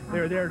Arabia,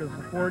 they're there to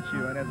support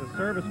you. And as a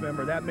service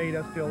member, that made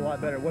us feel a lot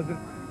better.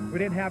 We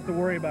didn't have to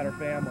worry about our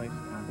families.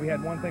 We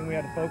had one thing we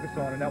had to focus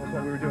on, and that was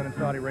what we were doing in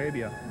Saudi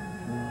Arabia.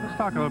 Let's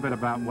talk a little bit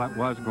about what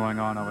was going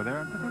on over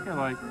there. In particular,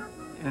 like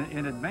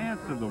in advance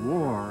of the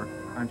war,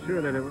 I'm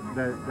sure that it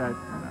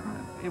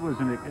was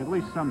at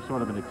least some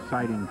sort of an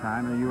exciting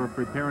time, and you were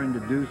preparing to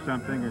do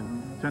something,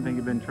 and something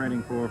you've been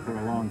training for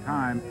a long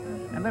time,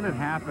 and then it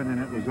happened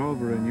and it was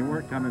over, and you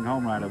weren't coming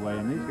home right away,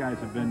 and these guys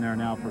have been there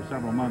now for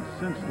several months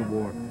since the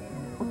war.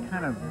 What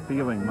kind of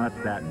feeling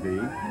must that be?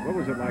 What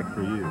was it like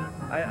for you?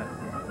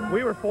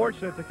 We were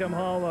fortunate to come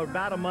home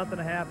about a month and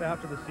a half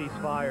after the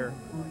ceasefire.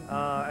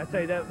 I'd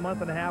say that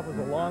month and a half was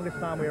the longest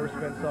time we ever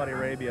spent in Saudi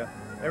Arabia.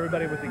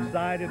 Everybody was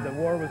excited. The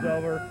war was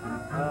over.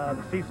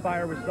 The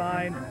ceasefire was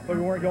signed, but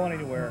we weren't going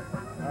anywhere.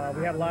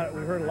 We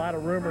heard a lot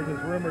of rumors,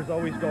 as rumors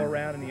always go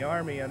around in the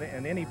Army and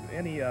any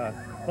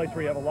place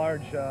where you have a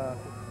large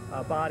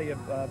body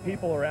of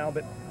people around.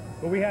 But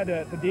we had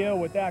to deal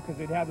with that, because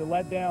they'd have the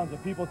letdowns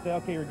of people say,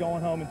 okay, you're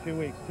going home in 2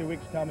 weeks. 2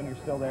 weeks come and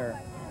you're still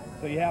there.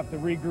 So you have to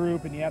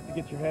regroup, and you have to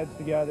get your heads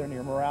together, and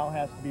your morale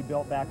has to be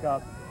built back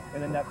up.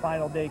 And then that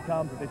final day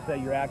comes that they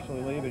say you're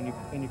actually leaving,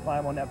 and you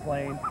climb on that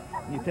plane,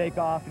 and you take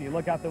off, and you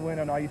look out the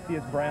window, and all you see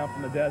is brown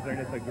from the desert,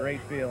 and it's a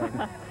great feeling.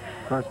 Of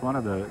course, one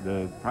of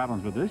the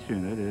problems with this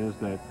unit is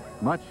that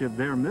much of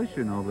their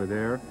mission over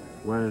there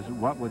was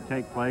what would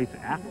take place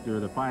after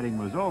the fighting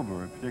was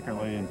over,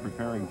 particularly in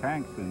preparing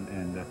tanks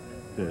and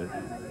to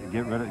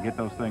get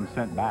those things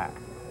sent back.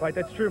 Right,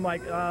 that's true,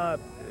 Mike.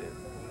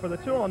 For the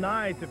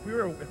 209s, if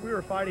we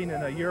were fighting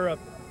in a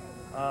Europe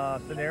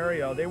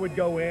scenario, they would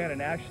go in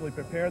and actually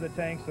prepare the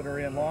tanks that are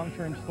in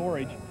long-term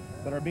storage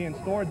that are being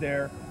stored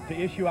there to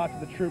issue out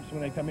to the troops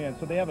when they come in.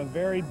 So they have a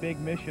very big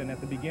mission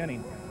at the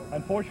beginning.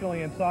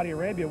 Unfortunately, in Saudi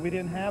Arabia, we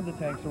didn't have the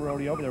tanks that were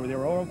already over there. They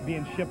were all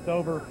being shipped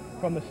over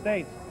from the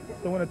States.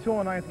 So when the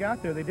 209s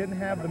got there, they didn't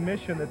have the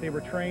mission that they were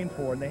trained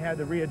for, and they had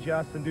to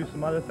readjust and do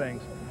some other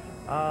things.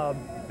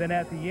 Then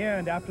at the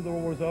end, after the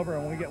war was over,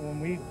 and when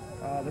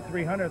the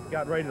 300th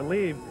got ready to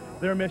leave,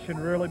 their mission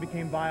really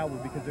became viable,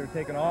 because they were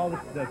taking all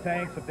the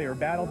tanks, if they were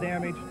battle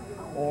damaged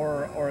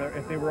or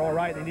if they were all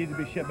right, they needed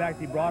to be shipped back.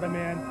 They brought them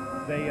in.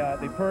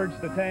 They purged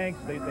the tanks.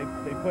 They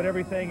put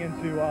everything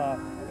into a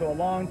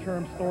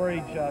long-term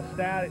storage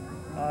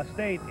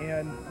state,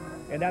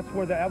 and that's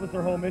where that was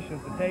their whole mission,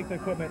 is to take the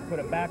equipment, put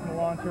it back in the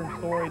long-term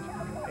storage,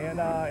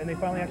 and they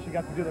finally actually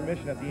got to do their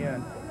mission at the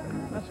end.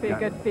 Must be a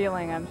good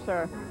feeling, I'm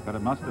sure. But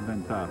it must have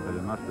been tough.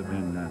 It must have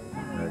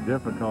been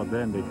difficult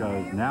then,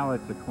 because now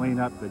it's a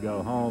cleanup to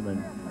go home,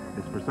 and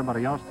it's for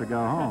somebody else to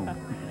go home.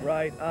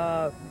 Right.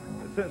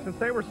 Since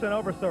they were sent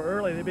over so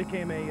early, they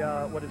became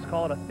what is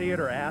called a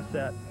theater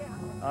asset.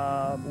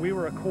 We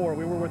were a corps.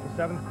 We were with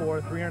the 7th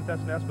Corps. 300th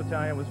S&S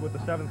Battalion was with the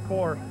 7th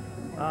Corps.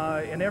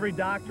 In every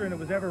doctrine that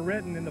was ever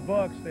written in the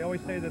books, they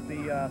always say that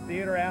the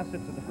theater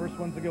assets are the first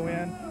ones to go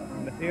in,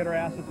 and the theater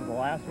assets are the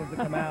last ones to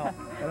come out.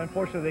 And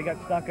unfortunately, they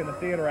got stuck in the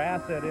theater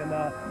asset. And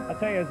I'll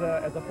tell you,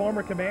 as a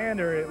former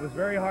commander, it was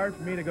very hard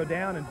for me to go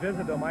down and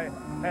visit them. I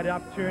had the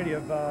opportunity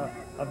of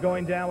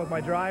going down with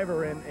my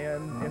driver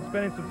and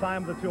spending some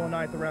time with the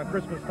 209th around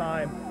Christmas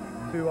time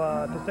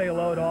to say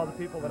hello to all the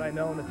people that I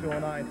know in the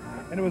 209th.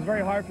 And it was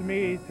very hard for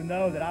me to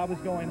know that I was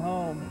going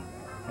home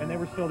and they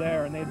were still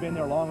there, and they'd been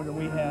there longer than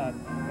we had.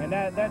 And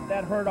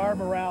that hurt our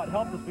morale. It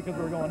helped us because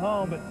we were going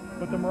home,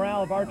 but the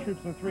morale of our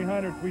troops in the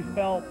 300s, we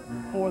felt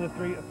for the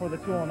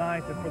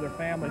 209th and for their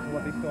families and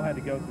what they still had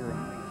to go through.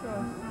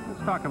 Sure.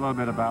 Let's talk a little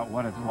bit about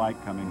what it's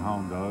like coming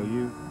home, though.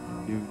 You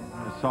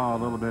saw a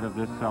little bit of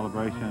this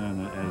celebration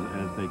and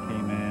as they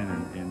came in,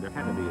 and there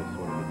had to be a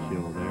sort of a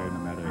chill there, no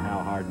matter how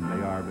hardened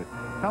they are. But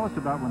tell us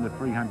about when the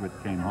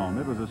 300th came home.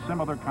 It was a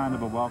similar kind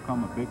of a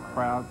welcome, a big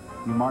crowd.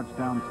 You marched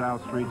down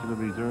South Street to the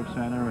Reserve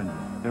Center, and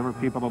there were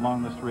people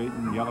along the street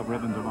and yellow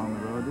ribbons along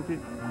the road.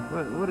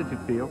 What did you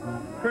feel?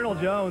 Colonel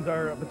Jones,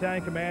 our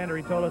battalion commander,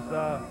 he told us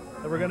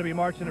that we're going to be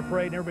marching in a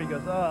parade, and everybody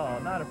goes, "Oh,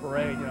 not a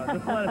parade, you know,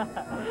 just let's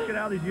get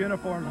out of these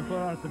uniforms and put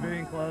on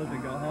civilian clothes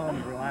and go home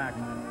and relax."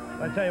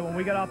 But I tell you, when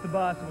we got off the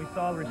bus and we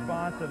saw the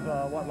response of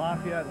what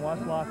Lafayette and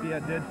West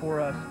Lafayette did for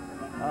us,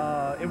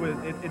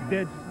 it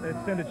did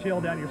send a chill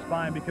down your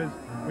spine, because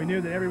we knew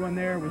that everyone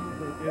there was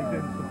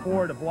in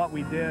support of what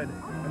we did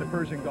in the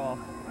Persian Gulf,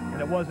 and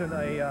it wasn't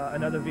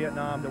another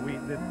Vietnam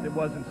that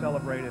wasn't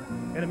celebrated.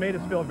 And it made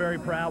us feel very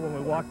proud when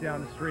we walked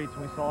down the streets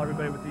and we saw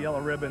everybody with the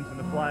yellow ribbons and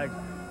the flags.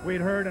 We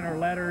had heard in our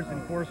letters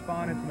and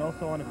correspondence and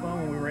also on the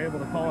phone when we were able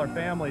to call our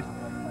families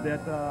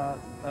that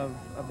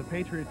of the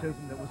patriotism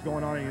that was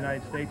going on in the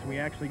United States, and we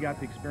actually got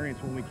the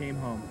experience when we came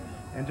home.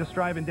 And just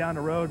driving down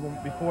the road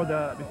before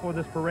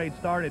this parade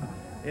started,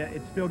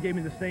 it still gave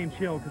me the same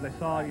chill, because I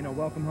saw, you know,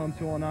 welcome home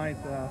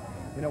 209th.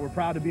 You know, we're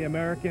proud to be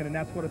American, and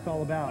that's what it's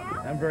all about.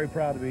 I'm very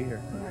proud to be here.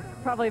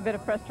 Probably a bit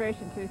of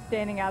frustration, too,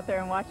 standing out there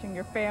and watching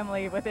your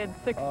family within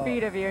 6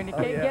 feet of you, and you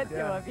can't get to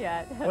them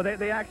yet. Well,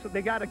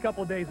 they got a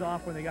couple of days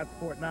off when they got to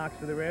Fort Knox,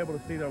 so they were able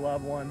to see their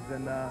loved ones,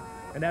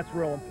 and that's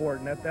real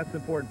important. That's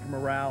important for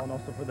morale and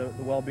also for the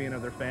well-being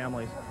of their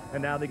families.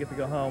 And now they get to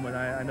go home, and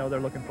I know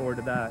they're looking forward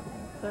to that.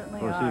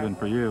 Certainly of course, even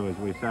for you, as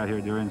we sat here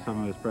during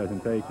some of this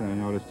presentation, I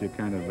noticed you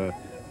kind of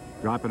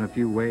dropping a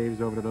few waves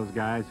over to those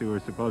guys who were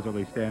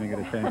supposedly standing at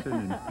attention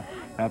and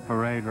at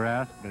parade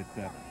rest. But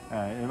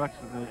it looks,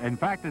 in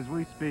fact, as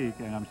we speak,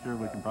 and I'm sure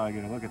we can probably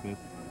get a look at this,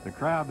 the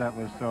crowd that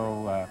was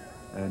so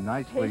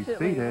nicely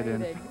seated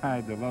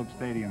inside the Loeb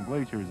Stadium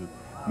bleachers is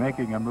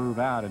making a move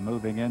out and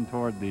moving in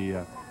toward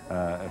the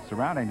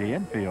surrounding the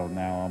infield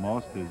now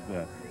almost,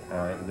 as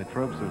the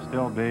troops are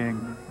still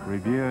being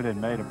reviewed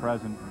and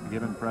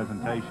given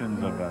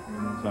presentations of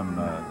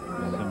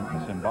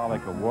some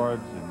symbolic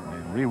awards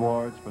and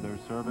rewards for their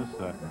service.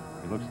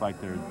 It looks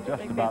like they're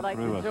just about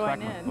through a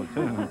second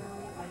platoon.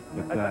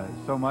 But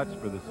so much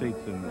for the seats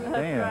in the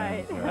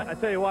stands. Right. I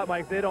tell you what,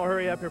 Mike, if they don't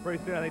hurry up here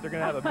pretty soon, I think they're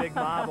going to have a big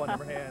mob on their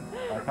hands.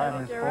 By the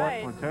time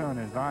this fourth platoon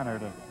is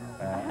honored,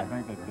 I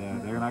think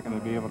that they're not going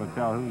to be able to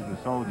tell who's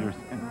the soldiers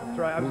and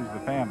who's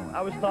the family.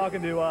 I was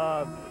talking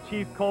to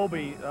Chief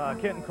Colby,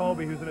 Kenton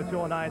Colby, who's in the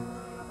 209th,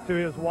 to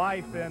his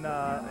wife and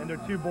their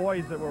 2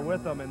 boys that were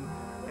with them,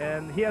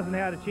 and he hasn't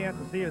had a chance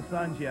to see his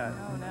sons yet.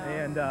 Oh, no.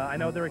 And I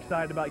know they're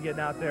excited about getting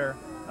out there.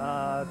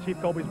 Chief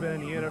Colby's been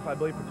in the unit, I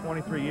believe, for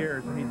 23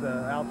 years, and he's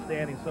an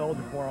outstanding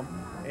soldier for them.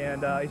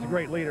 And he's a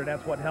great leader, and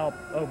that's what helped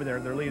over there,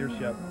 their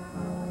leadership.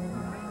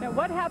 Now,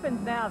 what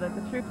happens now that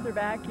the troops are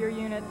back, your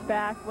unit's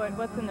back?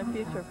 What's in the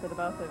future for the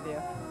both of you?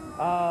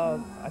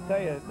 I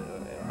tell you,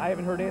 I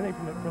haven't heard anything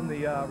from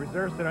the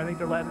Reserve Center. I think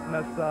they're letting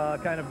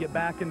us kind of get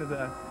back into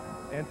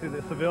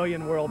the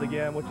civilian world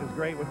again, which is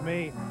great with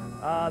me.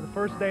 The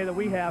first day that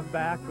we have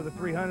back for the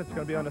 300 is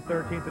going to be on the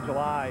 13th of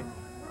July.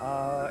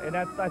 And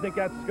I think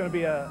that's going to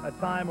be a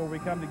time where we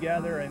come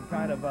together and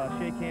kind of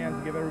shake hands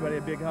and give everybody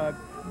a big hug.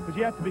 Because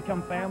you have to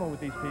become family with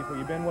these people.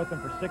 You've been with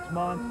them for 6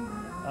 months.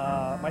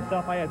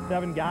 Myself, I had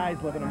 7 guys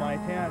living in my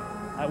tent.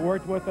 I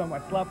worked with them, I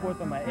slept with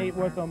them, I ate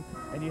with them,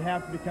 and you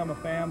have to become a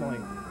family.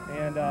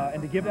 And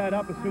to give that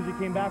up as soon as you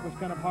came back was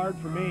kind of hard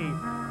for me,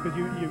 because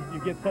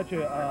you get such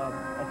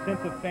a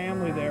sense of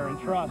family there and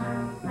trust,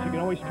 that you can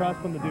always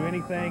trust them to do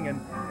anything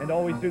and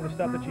always do the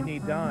stuff that you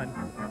need done.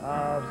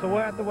 So we'll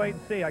have to wait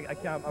and see.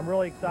 I'm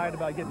really excited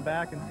about getting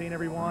back and seeing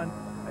everyone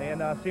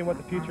and seeing what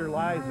the future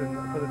lies in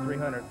for the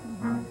 300.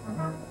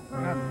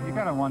 You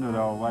got to wonder,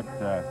 though, what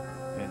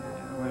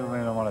we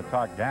don't want to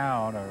talk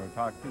down or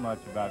talk too much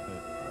about the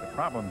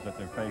problems that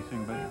they're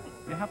facing, but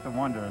you have to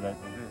wonder that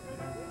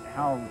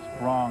how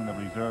strong the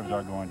reserves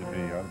are going to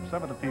be.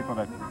 Some of the people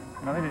that,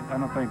 you know, I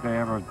don't think they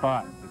ever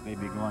thought that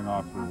they'd be going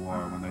off to war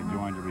when they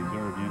joined the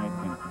reserve unit,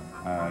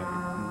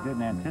 and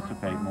didn't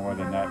anticipate more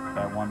than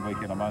that 1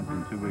 week in a month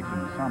and 2 weeks in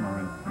the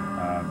summer. And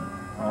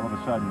all of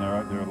a sudden,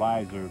 their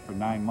lives are, for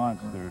 9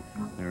 months,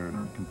 they're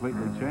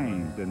completely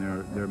changed, and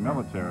they're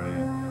military.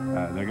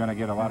 They're going to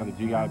get a lot of the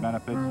GI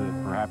benefits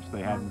that perhaps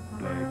they hadn't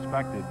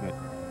expected, but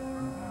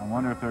I'm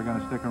wonder if they're going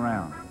to stick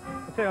around.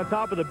 I'd say on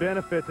top of the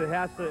benefits, it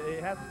has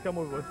to come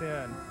from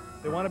within.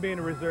 If they want to be in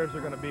the reserves,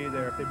 they're going to be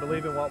there. If they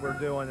believe in what we're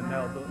doing, then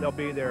they'll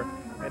be there.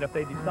 And if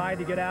they decide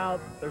to get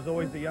out, there's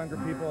always the younger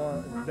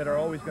people that are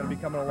always going to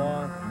be coming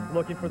along,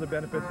 looking for the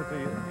benefits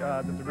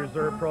that the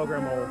reserve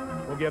program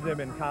will give them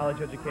in college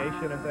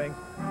education and things.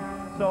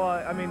 So,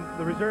 I mean,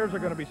 the reserves are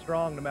going to be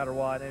strong no matter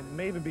what, and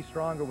may even be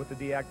stronger with the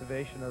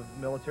deactivation of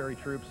military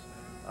troops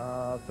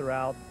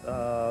throughout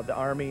the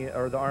Army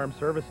or the armed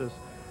services.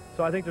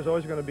 So I think there's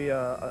always going to be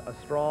a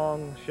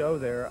strong show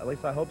there. At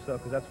least I hope so,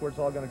 because that's where it's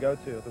all going to go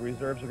to. The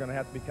reserves are going to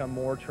have to become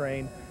more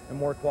trained and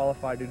more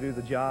qualified to do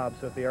the job.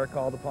 So if they are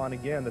called upon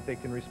again, that they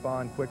can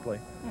respond quickly.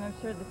 And I'm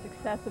sure the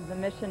success of the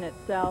mission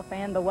itself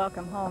and the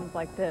welcome homes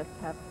like this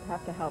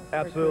have to help.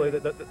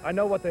 Absolutely. I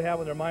know what they have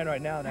on their mind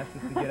right now, and that's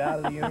just to get out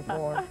of the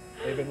uniform.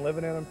 They've been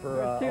living in them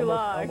for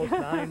almost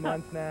 9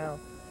 months now.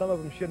 Some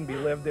of them shouldn't be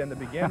lived in to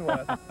begin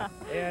with,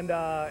 and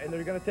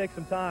they're going to take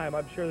some time.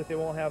 I'm sure that they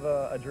won't have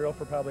a drill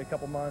for probably a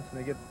couple months,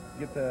 and they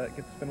get to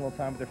spend a little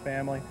time with their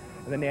family,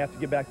 and then they have to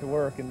get back to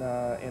work and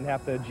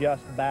have to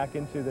adjust back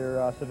into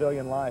their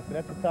civilian life, and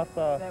that's a tough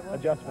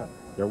adjustment.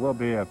 There will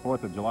be a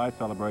 4th of July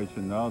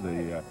celebration, though.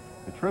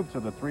 The troops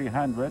of the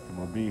 300th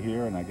will be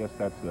here, and I guess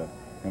that's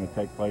going to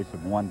take place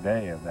of one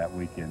day of that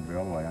weekend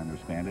drill, I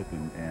understand it,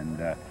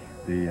 and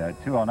the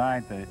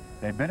 209th,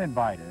 they've been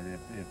invited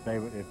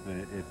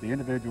if the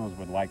individuals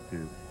would like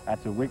to.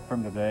 That's a week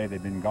from today.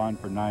 They've been gone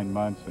for 9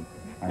 months, and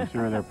I'm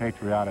sure they're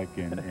patriotic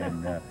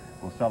and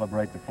will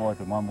celebrate the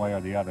 4th in one way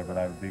or the other, but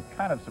I would be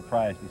kind of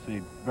surprised to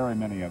see very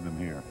many of them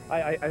here.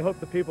 I hope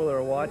the people that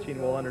are watching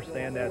will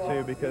understand that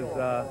too,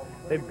 because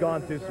they've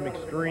gone through some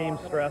extreme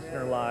stress in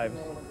their lives,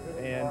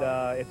 and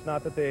it's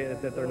not that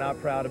they're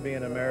not proud of being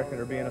an American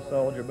or being a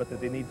soldier, but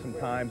that they need some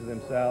time to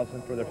themselves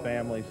and for their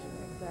families.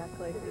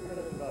 Exactly.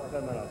 About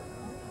 10 minutes.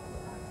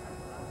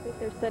 I think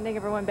they're sending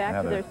everyone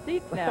back to their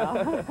seats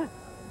now.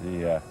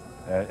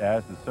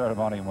 As the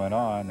ceremony went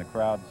on, the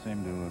crowd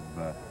seemed to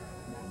have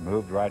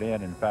moved right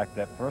in. In fact,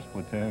 that first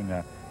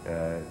platoon,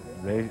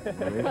 they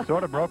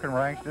sort of broken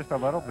ranks just a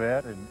little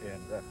bit.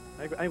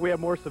 I think we have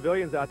more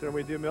civilians out there than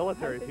we do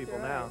military people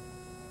now.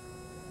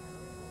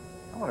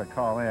 I want to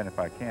call in, if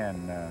I can,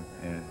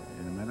 in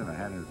a minute. I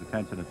had his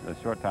attention a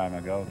short time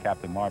ago.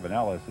 Captain Marvin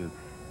Ellis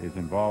is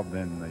involved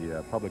in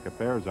the public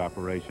affairs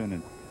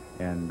operation,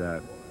 and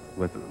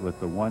with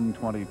the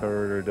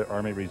 123rd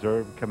Army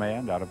Reserve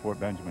Command out of Fort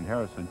Benjamin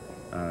Harrison.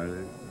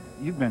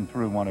 You've been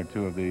through one or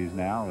two of these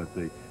now with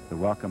the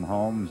welcome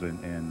homes,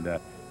 and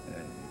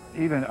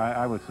even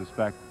I would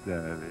suspect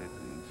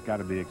it's got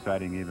to be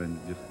exciting even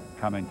just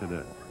coming to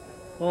this.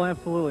 Well,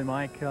 absolutely,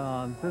 Mike.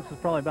 This is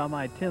probably about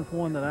my 10th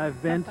one that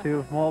I've been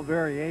to, from all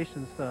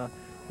variations.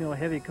 You know,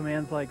 heavy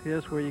commands like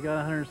this where you got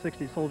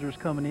 160 soldiers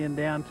coming in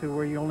down to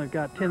where you only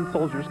got 10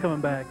 soldiers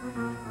coming back.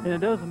 And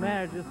it doesn't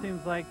matter. It just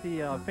seems like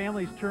the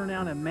families turn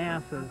out in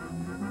masses.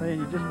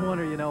 And you just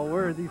wonder, you know,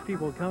 where are these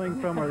people coming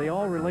from? Are they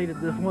all related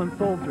to this one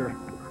soldier?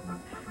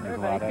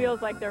 Everybody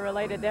feels like they're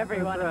related to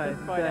everyone at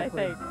this point,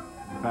 exactly. I think.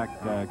 In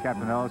fact,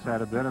 Captain Ellis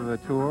had a bit of a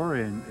tour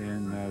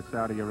in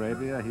Saudi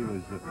Arabia. He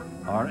was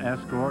our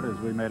escort as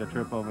we made a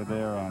trip over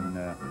there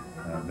on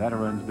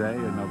Veterans Day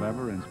in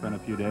November and spent a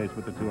few days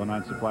with the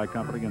 209 Supply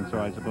Company. And so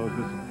I suppose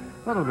this is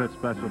a little bit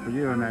special for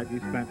you in that you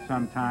spent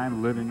some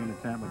time living in a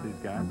tent with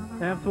these guys.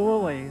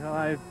 Absolutely.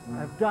 I've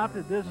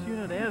adopted this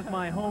unit as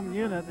my home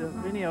unit.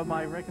 Many of them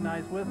I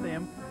recognize with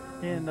them.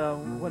 And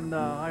when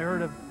I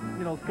heard of,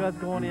 you know, Scuds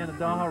going in to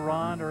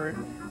Dhahran or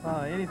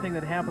anything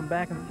that happened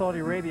back in Saudi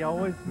Arabia, I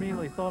always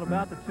immediately thought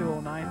about the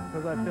 209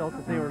 because I felt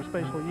that they were a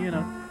special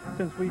unit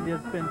since we did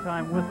spend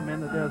time with them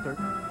in the desert.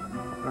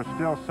 There's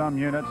still some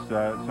units,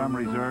 some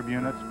reserve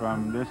units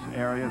from this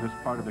area, this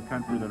part of the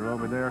country that are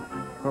over there.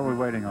 What are we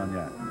waiting on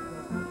yet?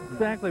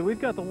 Exactly. We've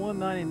got the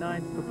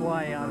 199th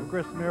Supply out of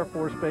Grissom Air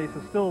Force Base.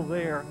 It's still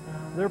there.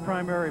 Their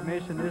primary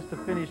mission is to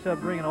finish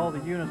up bringing all the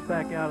units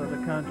back out of the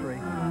country.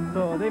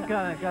 So they've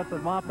kind of got the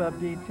mop-up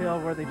detail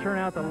where they turn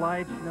out the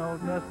lights, you know,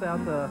 dust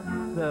out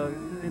the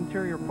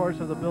interior parts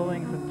of the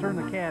buildings and turn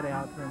the cat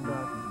out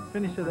and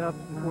finish it up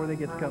before they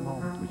get to come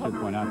home. We should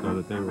point out, though,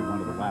 that they were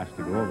one of the last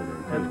to go over there,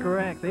 too. That's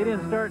correct. They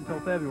didn't start until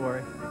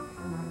February.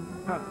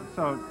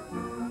 So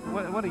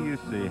what do you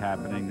see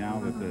happening now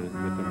with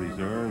the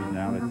reserves,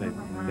 now that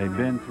they've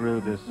been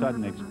through this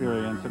sudden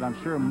experience that I'm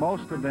sure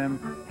most of them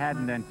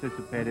hadn't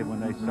anticipated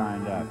when they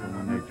signed up and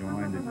when they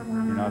joined?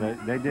 And, you know,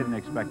 they didn't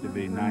expect to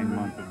be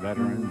 9-month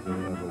veterans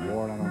of a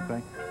war, I don't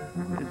think.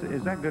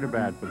 Is that good or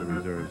bad for the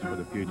reserves for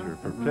the future,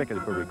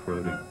 particularly for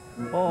recruiting?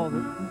 Oh,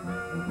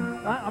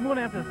 I'm going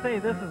to have to say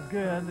this is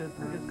good.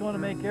 It's going to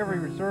make every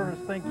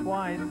reservist think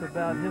twice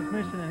about his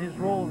mission and his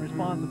role and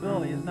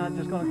responsibility. He's not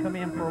just going to come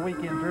in for a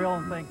weekend drill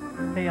and think,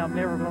 hey, I'm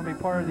never going to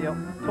be part of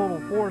the total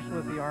force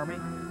with the Army.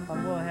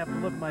 I'm going to have to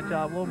look at my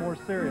job a little more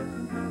serious.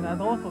 And I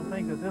also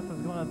think that this is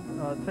going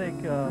to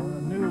take a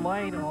new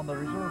light on the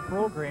reserve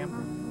program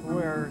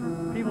where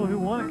people who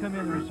want to come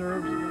in the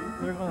reserves,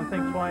 they're going to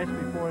think twice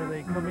before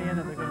they come in,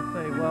 and they're going to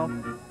say, well,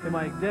 am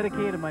I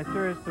dedicated, am I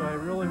serious, do I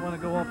really want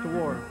to go off to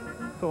war?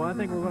 So I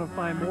think we're going to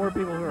find more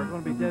people who are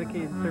going to be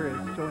dedicated and serious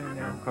joining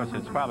now. Of course,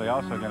 it's probably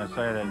also going to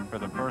say that for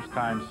the first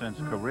time since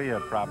Korea,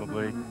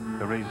 probably,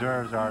 the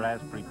reserves are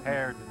as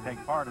prepared to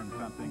take part in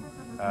something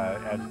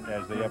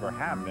as they ever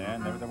have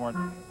been. There weren't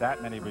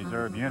that many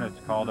reserve units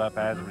called up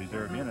as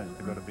reserve units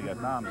to go to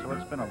Vietnam, so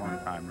it's been a long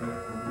time, really.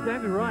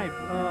 Exactly right.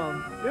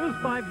 It was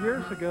 5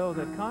 years ago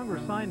that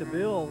Congress signed a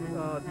bill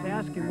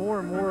tasking more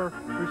and more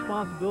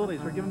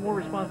responsibilities, or giving more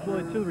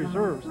responsibility to the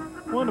reserves.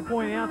 I wanted to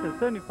point out that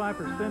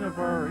 75% of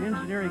our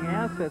engineering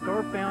assets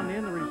are found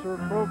in the reserve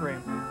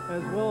program,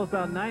 as well as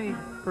about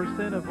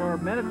 90% of our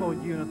medical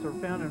units are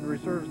found in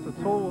reserves to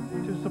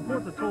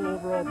support the total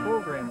overall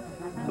program.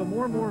 So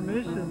more and more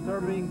missions are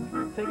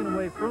being taken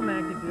away from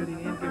active duty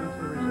and given to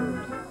the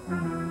reserves.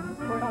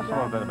 Tell us a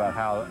little bit about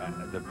how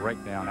the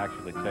breakdown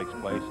actually takes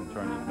place in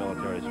terms of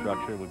military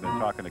structure. We've been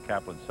talking to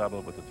Captain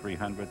Sublett with the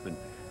 300th, and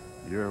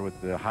you're with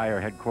the higher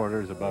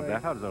headquarters above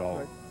that. How does it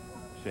all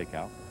shake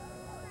out?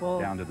 Well,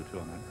 down to the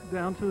 209th.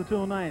 Down to the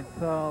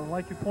 209th.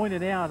 Like you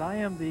pointed out, I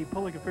am the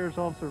Public Affairs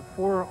Officer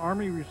for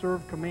Army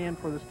Reserve Command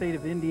for the state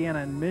of Indiana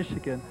and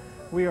Michigan.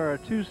 We are a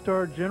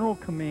 2-star general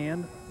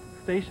command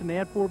stationed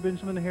at Fort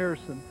Benjamin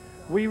Harrison.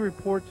 We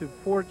report to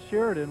Fort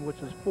Sheridan, which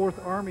is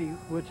 4th Army,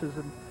 which is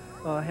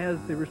has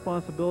the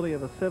responsibility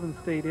of a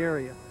 7-state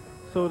area.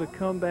 So to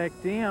come back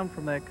down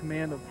from that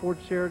command of Fort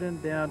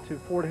Sheridan down to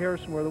Fort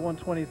Harrison, where the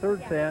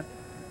 123rd's at,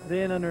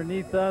 then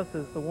underneath us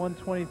is the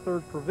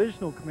 123rd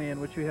Provisional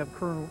Command, which you have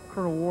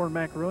Colonel Warren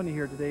Macaroni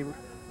here today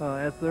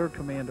as their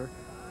commander.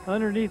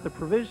 Underneath the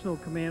Provisional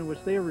Command,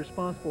 which they are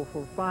responsible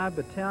for 5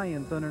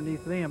 battalions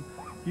underneath them,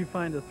 you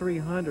find the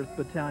 300th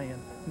Battalion.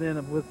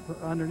 Then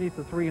underneath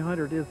the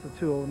 300 is the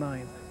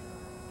 209th.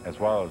 As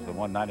well as the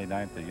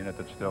 199th, the unit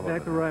that's still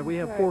exactly right. We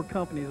have 4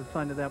 companies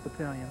assigned to that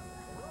battalion.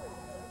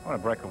 I want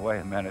to break away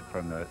a minute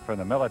from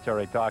the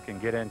military talk and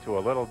get into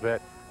a little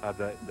bit of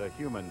the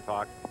human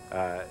talk.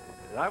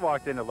 I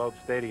walked into Loeb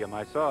Stadium.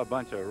 I saw a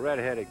bunch of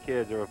red-headed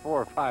kids. There were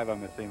 4 or 5 of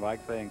them, it seemed like,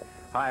 saying,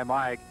 "Hi,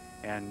 Mike,"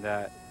 and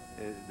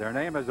their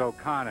name is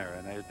O'Connor,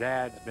 and their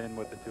dad's been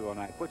with the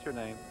 209th. What's your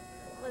name?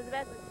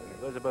 Elizabeth.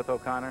 Elizabeth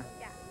O'Connor?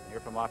 Yeah.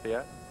 You're from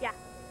Lafayette? Yeah,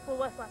 from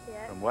West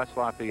Lafayette. From West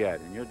Lafayette.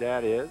 And your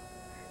dad is?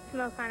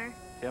 Tim O'Connor.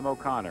 Tim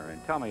O'Connor.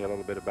 And tell me a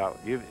little bit about,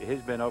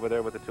 he's been over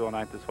there with the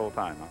 209th this whole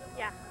time, huh?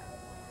 Yeah.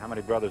 How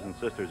many brothers and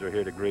sisters are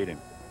here to greet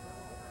him?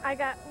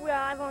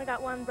 I've only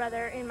got one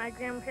brother, and my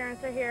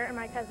grandparents are here, and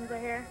my cousins are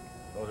here.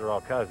 Those are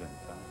all cousins,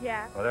 huh?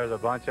 Yeah. Well, there's a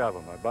bunch of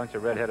them, a bunch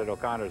of red-headed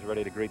O'Connors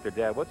ready to greet their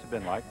dad. What's it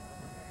been like?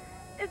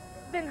 It's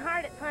been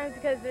hard at times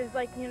because there's,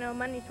 like,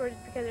 money shortage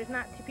because there's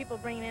not 2 people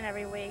bringing in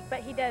every week, but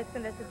he does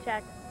send us a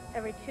check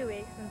every 2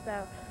 weeks, and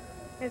so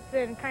it's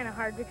been kind of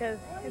hard because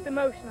it's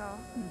emotional,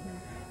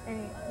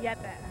 and you have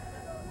to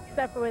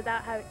suffer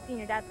without seeing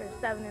your dad for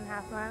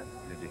 7.5 months.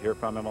 Did you hear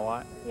from him a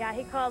lot? Yeah,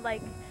 he called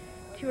like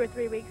 2 or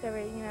 3 weeks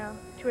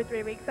 2 or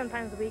 3 weeks,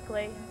 sometimes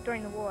weekly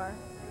during the war.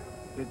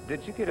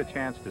 Did you get a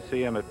chance to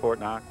see him at Fort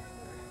Knox?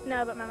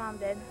 No, but my mom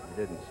did. You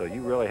didn't, so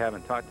you really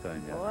haven't talked to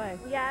him yet. Boy.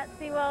 Yeah,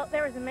 see, well,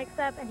 there was a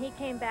mix-up, and he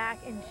came back,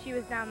 and she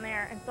was down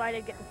there, and so I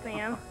did get to see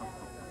him.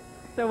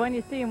 So when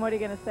you see him, what are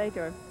you going to say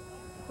to him?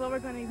 Well, we're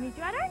going to meet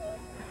you at Arnie's.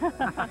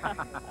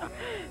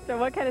 So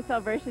what kind of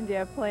celebration do you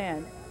have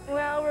planned?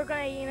 Well, we're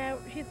going to,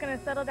 she's going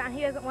to settle down.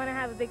 He doesn't want to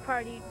have a big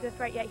party just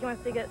right yet. He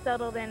wants to get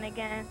settled in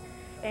again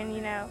and,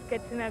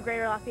 get to know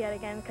Greater Lafayette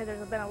again because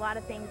there's been a lot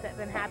of things that have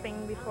been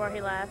happening before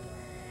he left.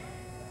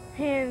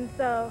 And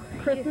so...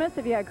 Christmas?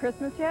 Have you had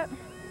Christmas yet?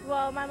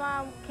 Well, my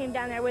mom came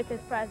down there with his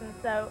presents,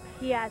 so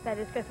he has had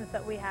his Christmas,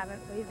 but we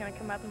haven't. So he's going to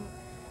come up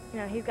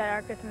and, he's got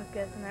our Christmas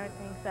gifts and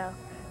everything. So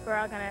we're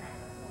all going to,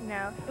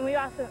 And we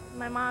also,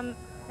 my mom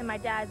and my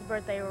dad's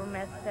birthday were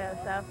missed, too.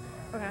 So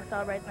we're going to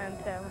celebrate them,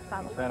 too.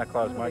 Santa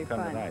Claus might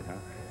come tonight,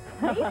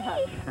 huh?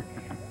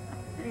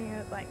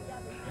 It's like...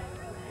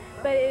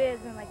 But it has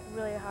been,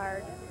 really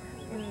hard.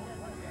 And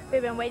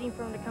we've been waiting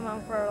for him to come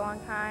home for a long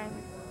time.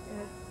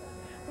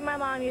 And my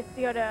mom used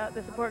to go to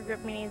the support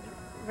group meetings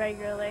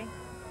regularly.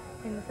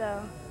 And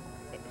so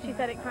she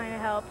said it kind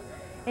of helped.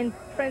 And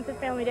friends and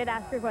family did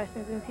ask her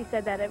questions, and she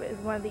said that it was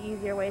one of the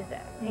easier ways to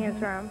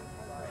answer them.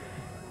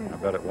 I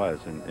bet it was.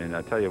 And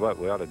I tell you what,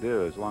 we ought to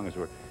do, as long as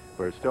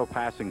we're still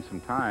passing some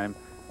time,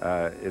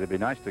 it'd be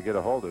nice to get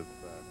a hold of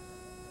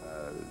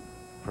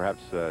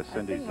perhaps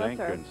Cindy Zink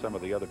and some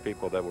of the other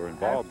people that were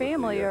involved. Our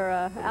family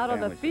are out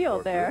on the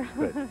field there.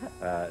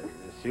 But,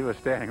 she was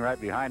standing right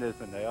behind us,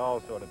 and they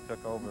all sort of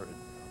took over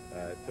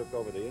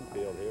the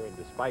infield here. And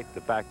despite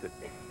the fact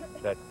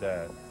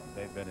that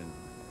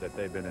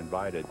they've been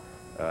invited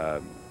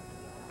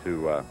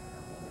to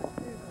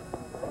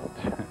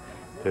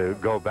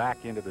go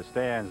back into the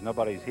stands,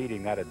 nobody's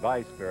heeding that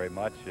advice very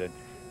much. And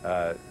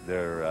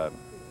they're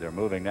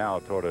moving now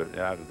out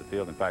of the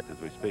field. In fact, as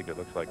we speak, it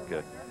looks like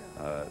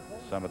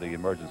some of the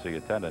emergency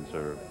attendants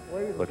are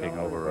looking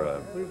over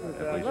at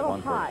least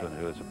one person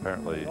who has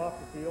apparently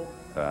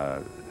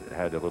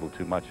had a little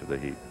too much of the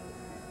heat.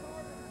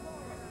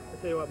 I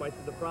tell you what, Mike,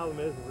 the problem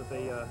is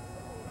that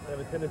They have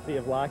a tendency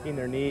of locking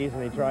their knees,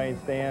 and they try and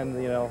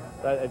stand, you know.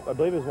 I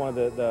believe it was one of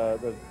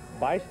the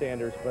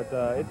bystanders, but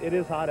it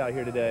is hot out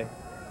here today.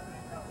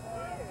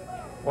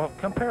 Well,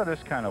 compare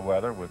this kind of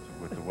weather with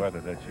the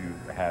weather that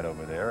you had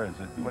over there.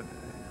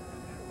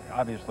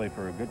 Obviously,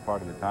 for a good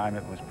part of the time,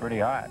 it was pretty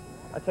hot.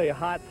 I tell you,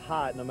 hot's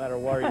hot no matter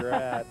where you're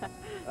at.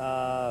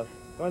 The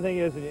only thing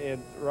is,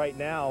 right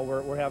now,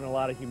 we're having a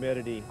lot of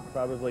humidity,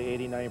 probably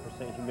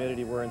 80–90%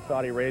 humidity. We're in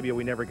Saudi Arabia.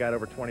 We never got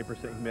over 20%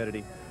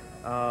 humidity.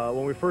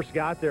 When we first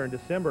got there in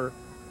December,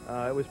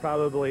 it was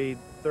probably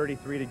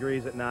 33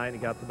 degrees at night, and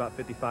it got to about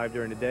 55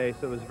 during the day,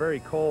 so it was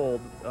very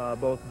cold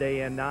both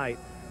day and night.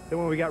 Then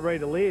when we got ready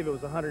to leave, it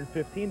was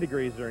 115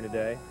 degrees during the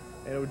day,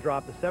 and it would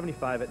drop to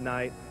 75 at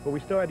night, but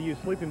we still had to use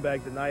sleeping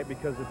bags at night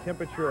because the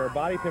temperature, our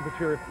body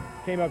temperature,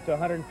 came up to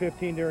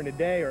 115 during the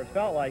day, or it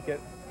felt like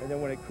it, and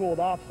then when it cooled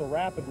off so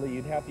rapidly,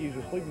 you'd have to use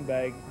your sleeping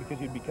bag because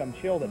you'd become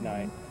chilled at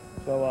night.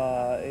 So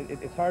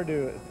it's hard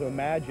to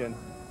imagine.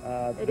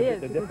 It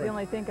is, because you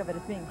only think of it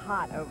as being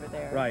hot over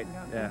there. Right, You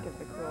don't yeah. think of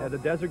the cool. Yeah, the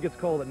desert gets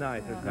cold at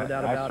night, there's no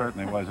doubt about it. I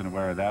certainly wasn't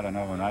aware of that. I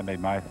know when I made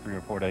my 3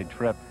 or 4 day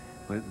trip,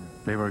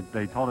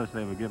 they told us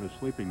they would give us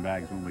sleeping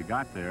bags when we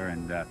got there,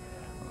 and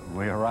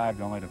we arrived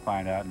only to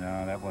find out,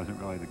 no, that wasn't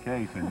really the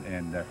case,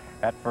 and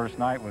that first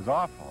night was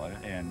awful.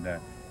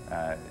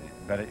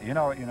 But you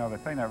know, the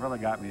thing that really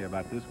got me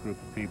about this group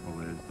of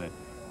people is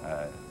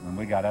that when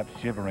we got up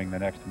shivering the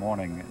next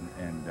morning,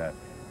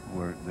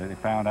 they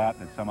found out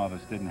that some of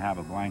us didn't have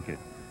a blanket.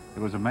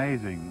 It was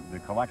amazing, the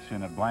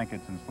collection of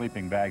blankets and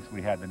sleeping bags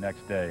we had the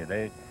next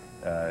day.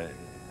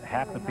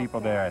 Half the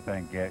people there, I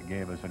think,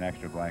 gave us an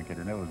extra blanket,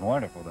 and it was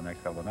wonderful the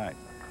next couple of nights.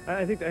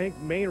 I think the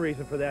main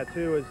reason for that,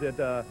 too, is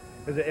that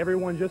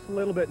everyone's just a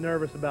little bit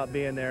nervous about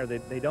being there.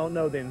 They don't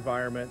know the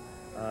environment.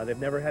 They've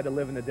never had to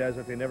live in the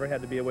desert. They never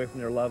had to be away from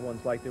their loved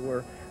ones like they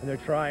were, and they're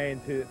trying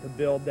to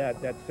build that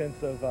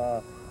sense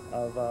of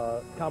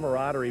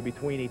camaraderie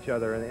between each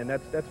other, and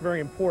that's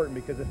very important,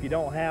 because if you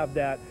don't have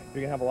that,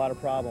 you're going to have a lot of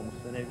problems,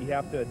 and you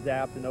have to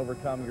adapt and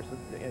overcome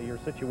your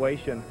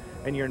situation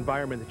and your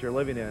environment that you're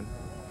living in.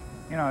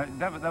 You know,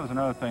 that was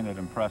another thing that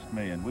impressed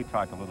me, and we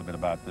talked a little bit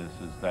about this,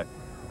 is that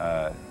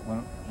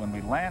when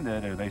we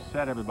landed, or they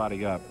set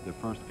everybody up the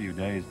first few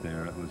days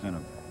there, it was in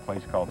a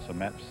place called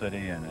Cement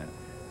City, and a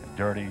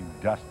dirty,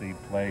 dusty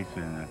place,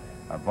 and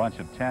a bunch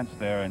of tents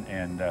there,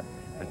 and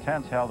the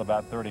tents held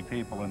about 30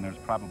 people, and there's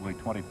probably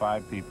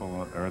 25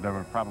 people, or there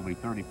were probably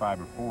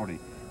 35 or 40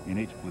 in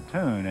each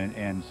platoon,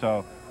 and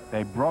so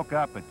they broke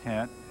up a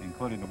tent,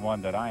 including the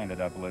one that I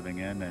ended up living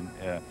in, and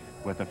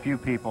with a few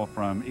people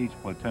from each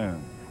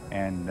platoon.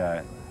 And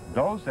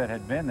those that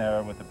had been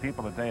there with the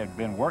people that they had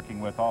been working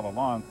with all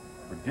along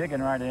were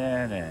digging right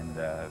in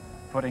and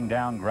putting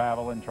down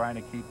gravel and trying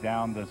to keep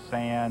down the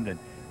sand, and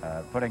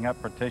putting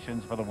up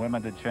partitions for the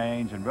women to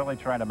change, and really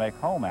trying to make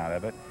home out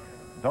of it.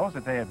 Those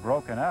that they had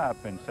broken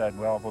up and said,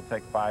 well, we'll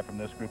take 5 from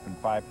this group and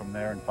 5 from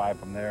there and 5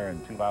 from there,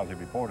 and 2 lousy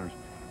reporters,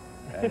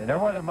 there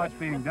wasn't much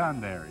being done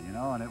there, you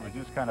know, and it was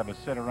just kind of a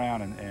sit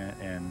around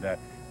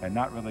and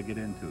not really get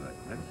into it.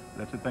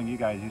 That's the thing you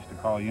guys used to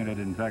call unit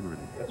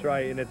integrity. That's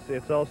right, and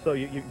it's also,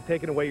 you've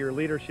taken away your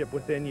leadership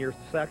within your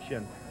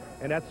section,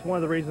 and that's one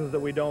of the reasons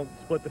that we don't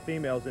split the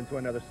females into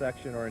another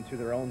section or into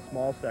their own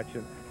small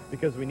section,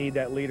 because we need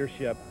that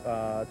leadership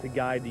to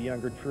guide the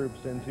younger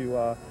troops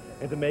into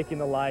making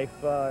the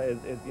life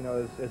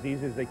as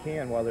easy as they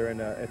can while they're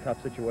in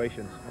tough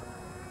situations.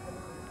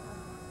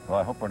 Well,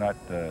 I hope we're not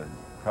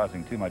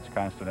causing too much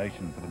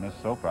consternation for the Miss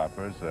Soap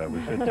Operas.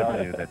 We should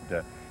tell you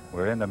that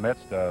we're in the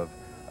midst of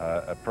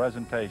a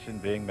presentation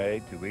being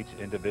made to each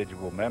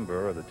individual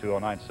member of the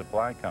 209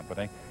 Supply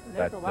Company.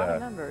 There's a lot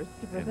of members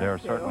to present There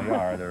to. certainly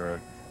are.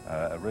 There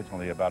are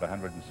originally about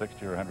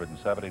 160 or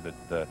 170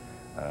 that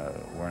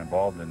were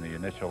involved in the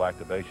initial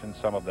activation.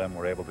 Some of them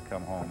were able to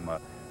come home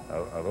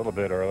a little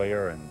bit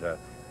earlier, and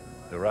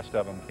the rest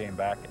of them came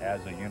back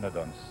as a unit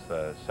on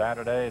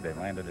Saturday. They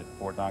landed at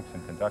Fort Knox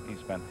in Kentucky,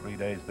 spent 3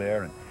 days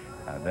there,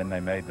 and then they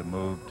made the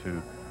move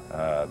to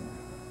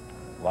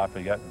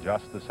Lafayette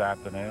just this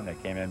afternoon. They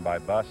came in by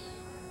bus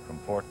from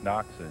Fort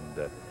Knox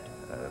and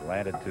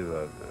landed to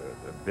a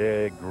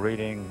big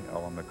greeting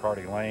on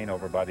McCarty Lane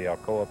over by the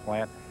Alcoa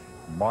plant,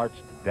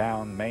 marched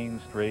down Main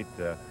Street,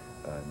 a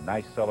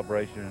nice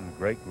celebration,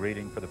 great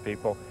greeting for the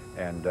people,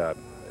 and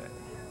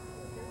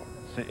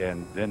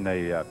then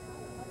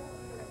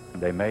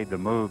they made the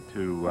move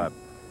to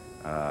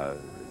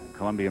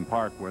Columbian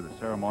Park, where the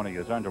ceremony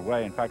is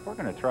underway. In fact, we're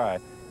going to try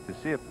to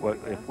see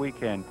if we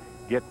can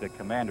get the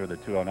commander of the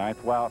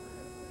 209th.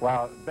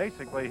 While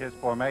basically his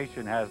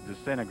formation has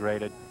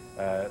disintegrated,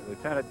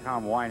 Lieutenant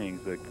Tom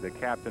Winings, the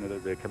captain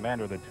of the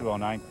commander of the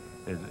 209th,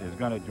 is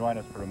going to join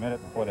us for a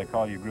minute before they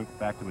call your group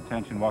back to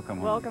attention. Welcome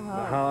home. Welcome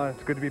home.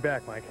 It's good to be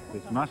back, Mike.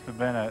 This must have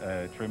been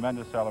a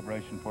tremendous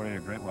celebration for you, a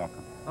great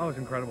welcome. Oh, it was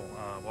incredible.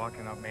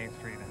 Walking up Main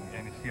Street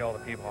and to see all the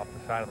people off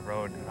the side of the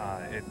road,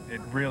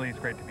 it really is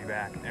great to be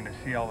back. And to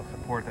see all the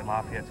support that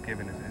Lafayette's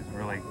given is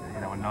really,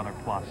 another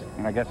plus.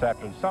 And I guess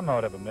after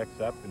somewhat of a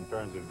mix-up in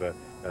terms of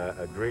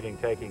a greeting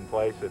taking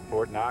place at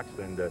Fort Knox,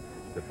 and to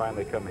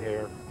finally come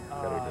here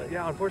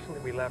Yeah, unfortunately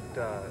we left,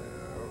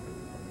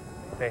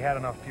 they had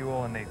enough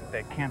fuel and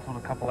they canceled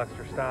a couple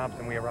extra stops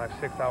and we arrived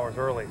 6 hours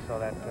early, so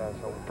that,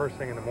 so first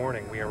thing in the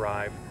morning we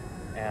arrived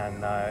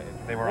and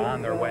they were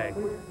on their way.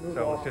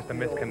 So it was just a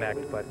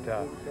misconnect,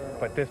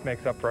 but this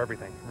makes up for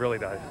everything, it really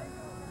does.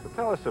 So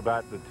tell us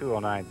about the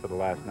 209 for the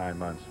last 9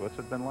 months. What's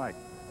it been like?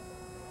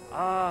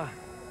 Hot.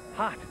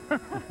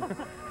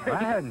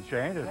 That hasn't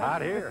changed. It's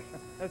hot here.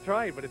 That's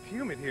right, but it's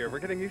humid here. We're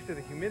getting used to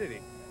the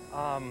humidity.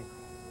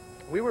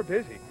 We were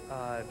busy,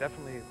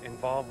 definitely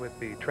involved with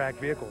the track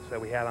vehicles that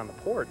we had on the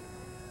port,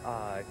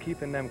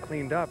 keeping them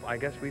cleaned up. I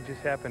guess we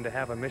just happened to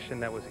have a mission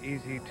that was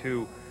easy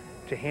to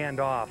hand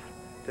off,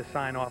 to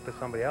sign off to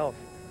somebody else,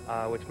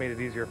 which made it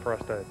easier for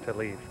us to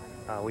leave.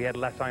 We had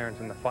less irons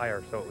in the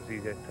fire, so it was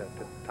easier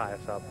to tie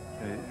us up.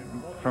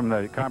 From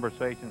the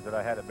conversations that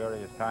I had at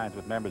various times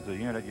with members of the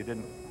unit,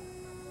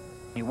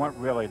 you weren't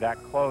really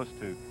that close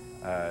to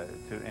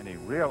any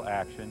real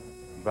action,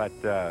 but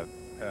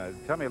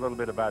tell me a little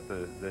bit about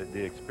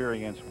the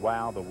experience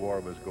while the war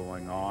was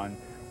going on.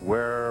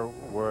 Where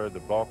were the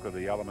bulk of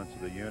the elements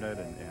of the unit,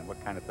 and what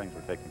kind of things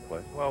were taking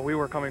place? Well, we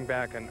were coming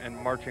back and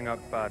marching up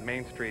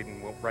Main Street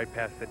and right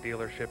past the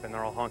dealership, and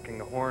they're all honking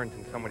the horns,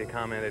 and somebody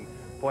commented,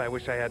 "Boy, I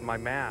wish I had my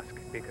mask,"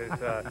 because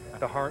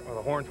the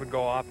horns would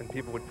go off and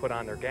people would put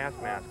on their gas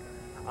mask.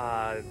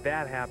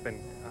 That happened,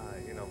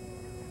 you know,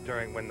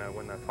 during when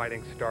the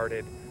fighting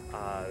started.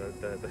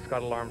 The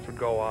scuttle alarms would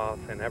go off,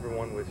 and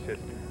everyone was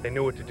just, they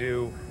knew what to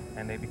do,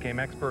 and they became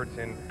experts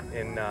in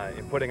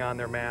putting on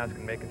their mask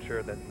and making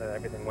sure that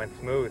everything went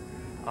smooth.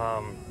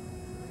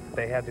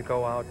 They had to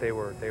go out. They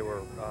were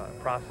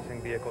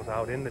processing vehicles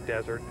out in the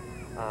desert.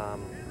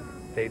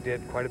 They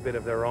did quite a bit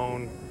of their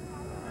own.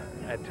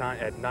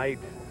 At night,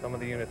 some of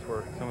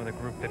the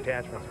group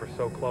detachments were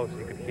so close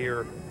you could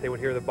hear. They would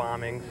hear the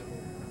bombings.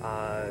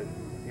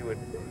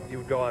 You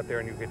would go out there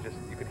and you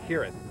could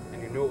hear it,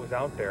 and you knew it was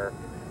out there,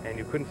 and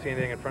you couldn't see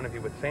anything in front of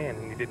you but sand,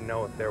 and you didn't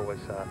know if there was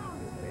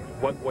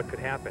what could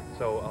happen.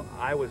 So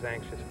I was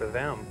anxious for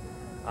them.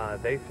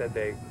 They said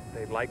they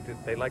liked it.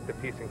 They liked the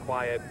peace and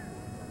quiet,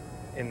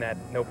 in that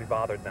nobody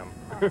bothered them.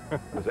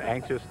 Was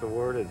anxious the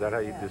word? Is that how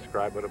you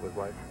describe what it was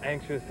like?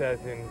 Anxious as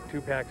in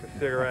 2 packs of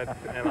cigarettes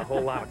and a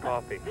whole lot of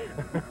coffee.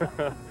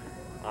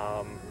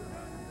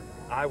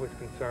 I was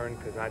concerned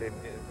because I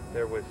didn't.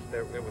 It was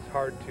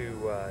hard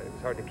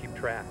to keep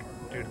track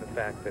due to the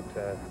fact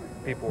that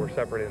people were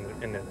separated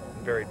in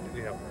very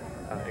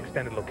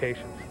extended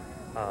locations,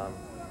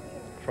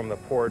 from the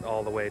port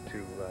all the way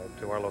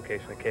to our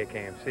location at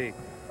KKMC.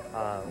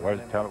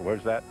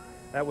 Where's that?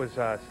 That was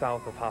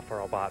south of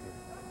Hafar al-Batin.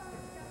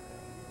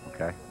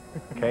 Okay.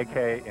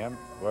 KKM?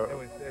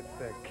 It's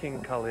the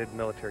King Khalid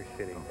Military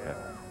City. Okay.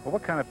 Well,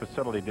 what kind of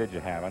facility did you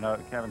have? I know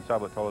Kevin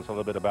Sublett told us a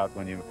little bit about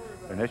when you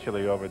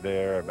initially over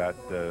there, about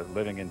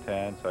living in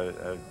tents.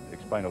 I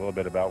explained a little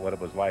bit about what it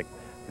was like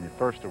when you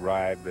first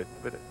arrived,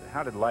 but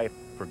how did life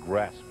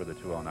progress for the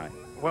 209?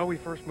 Well, we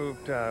first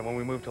moved, when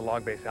we moved to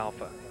Log Base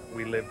Alpha,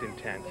 we lived in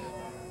tents.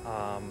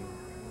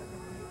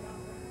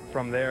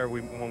 From there,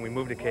 when we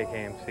moved to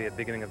KKMC at the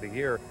beginning of the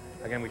year,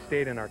 again, we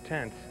stayed in our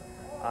tents,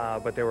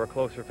 but there were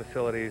closer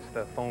facilities.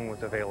 The phone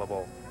was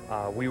available.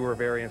 We were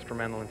very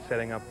instrumental in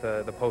setting up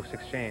the post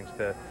exchange,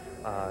 the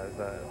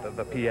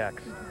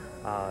PX.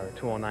 The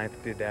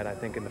 209th did that, I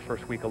think, in the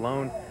first week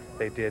alone.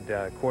 They did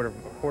quarter of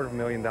 $1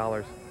 million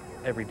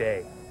every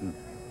day.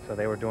 So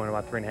they were doing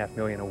about $3.5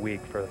 million a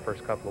week for the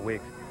first couple of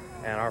weeks,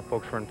 and our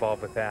folks were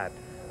involved with that.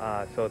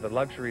 So the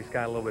luxuries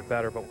got a little bit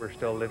better, but we're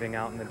still living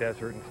out in the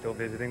desert and still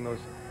visiting those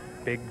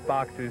big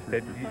boxes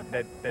that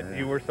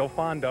you were so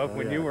fond of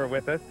when you were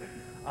with us.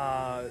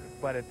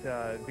 But at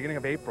the beginning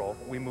of April,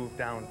 we moved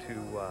back down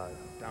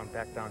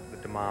to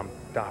the Dammam,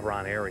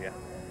 Dhahran area,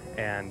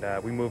 and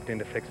we moved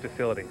into fixed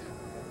facilities.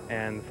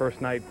 And the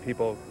first night,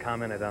 people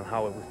commented on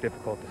how it was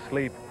difficult to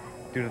sleep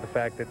due to the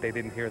fact that they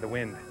didn't hear the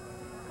wind.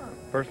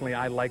 Personally,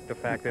 I liked the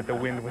fact that the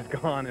wind was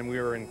gone and we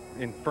were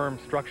in firm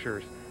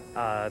structures.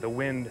 The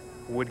wind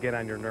would get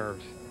on your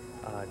nerves,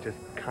 just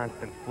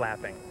constant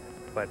flapping.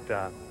 But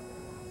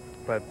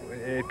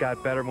it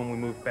got better when we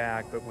moved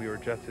back, but we were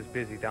just as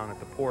busy down at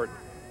the port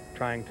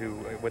trying to,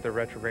 with the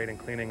retrograde and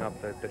cleaning up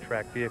the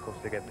track vehicles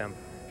to get them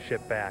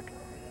shipped back.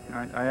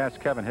 I asked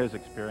Kevin his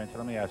experience.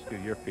 Let me ask you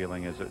your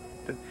feeling. Is it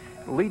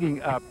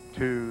leading up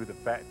to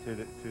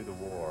the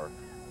war?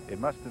 It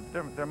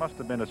there must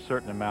have been a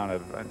certain amount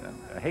of,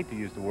 I hate to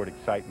use the word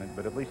excitement,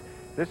 but at least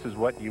this is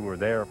what you were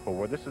there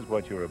for. This is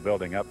what you were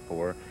building up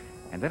for,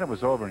 and then it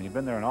was over, and you've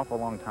been there an awful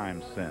long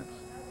time since.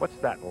 What's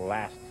that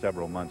last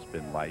several months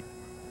been like?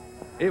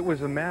 It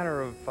was a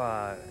matter of,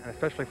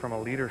 especially from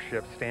a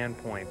leadership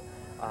standpoint,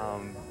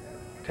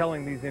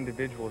 telling these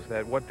individuals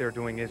that what they're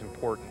doing is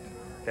important,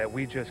 that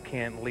we just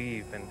can't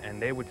leave,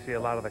 and they would see a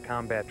lot of the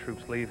combat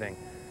troops leaving,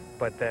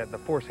 but that the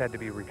force had to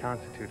be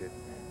reconstituted.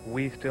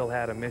 We still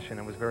had a mission.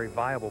 It was a very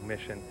viable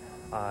mission.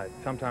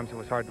 Sometimes it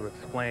was hard to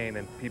explain,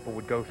 and people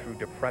would go through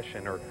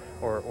depression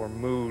or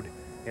mood,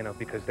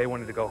 because they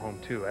wanted to go home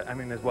too. I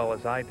mean, as well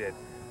as I did.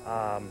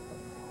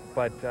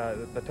 But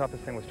the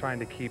toughest thing was trying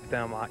to keep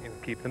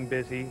them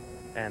busy,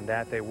 and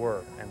that they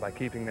were. And by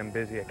keeping them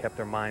busy, it kept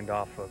their mind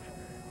off of,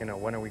 you know,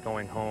 when are we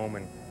going home?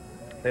 And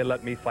they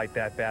let me fight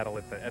that battle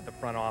at the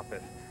front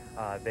office.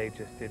 They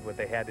just did what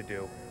they had to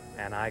do,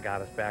 and I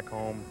got us back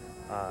home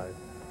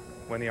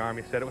when the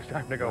Army said it was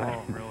time to go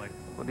home, really.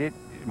 Well,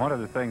 one of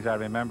the things I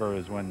remember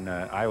is when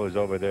I was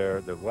over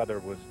there, the weather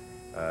was,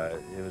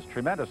 it was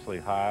tremendously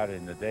hot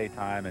in the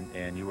daytime,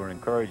 and you were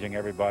encouraging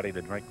everybody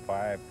to drink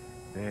 5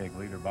 big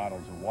liter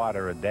bottles of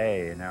water a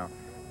day. Now,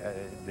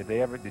 did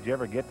you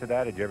ever get to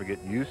that? Did you ever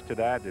get used to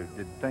that?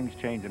 Did things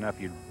change enough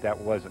that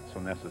wasn't so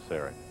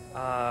necessary?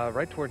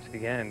 Right towards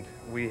the end,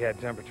 we had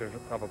temperatures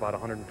of about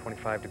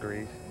 125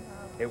 degrees.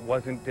 It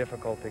wasn't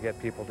difficult to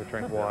get people to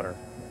drink water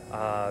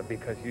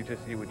because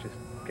you would just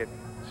get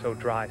so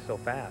dry so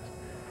fast.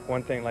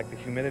 One thing, like the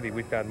humidity,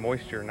 we've got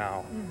moisture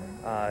now.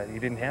 You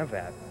didn't have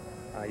that.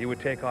 You would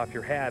take off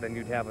your hat and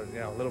you'd have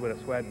a little bit of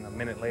sweat, and a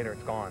minute later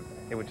it's gone.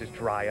 It would just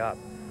dry up.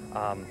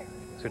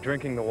 So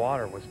drinking the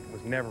water was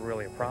never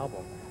really a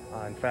problem.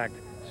 In fact,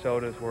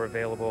 sodas were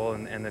available,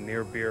 and the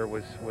near beer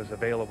was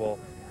available,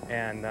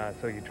 and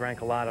so you drank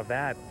a lot of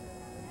that.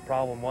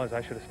 Problem was,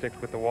 I should have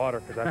stuck with the water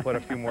because I put a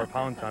few more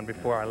pounds on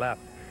before I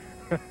left.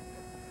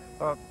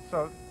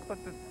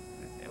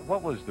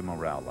 What was the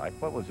morale like?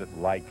 What was it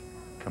like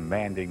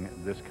commanding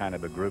this kind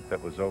of a group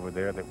that was over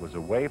there, that was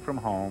away from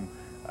home?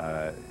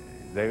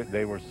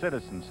 They were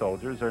citizen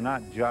soldiers. They're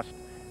not just,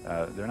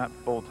 they're not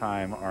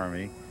full-time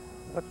Army.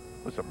 What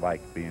was it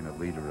like being a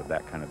leader of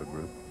that kind of a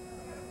group?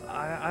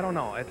 I don't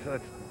know.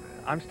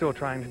 I'm still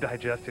trying to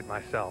digest it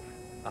myself.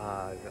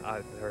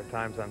 There are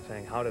times I'm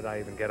saying, how did I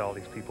even get all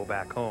these people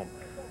back home?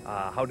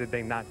 How did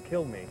they not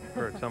kill me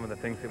for some of the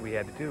things that we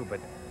had to do? But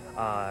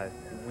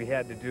we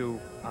had to do,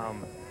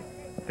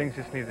 things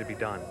just needed to be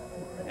done.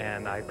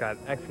 And I've got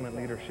excellent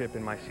leadership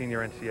in my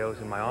senior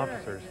NCOs and my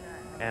officers,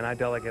 and I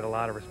delegate a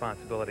lot of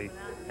responsibility,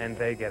 and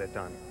they get it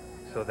done.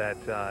 So that,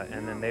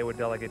 and then they would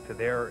delegate to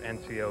their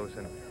NCOs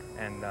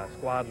and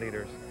squad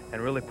leaders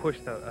and really push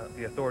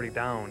the authority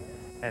down,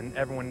 and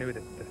everyone knew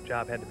that the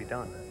job had to be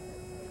done.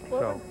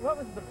 What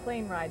was the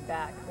plane ride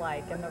back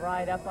like, and the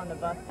ride up on the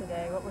bus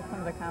today? What were some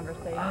of the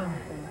conversations?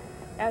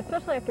 And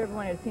especially after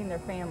everyone had seen their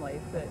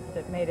families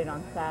that made it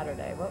on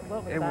Saturday. What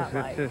was that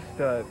like? It's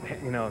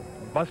just, you know,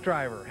 bus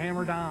driver,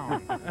 hammer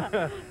down.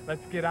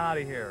 Let's get out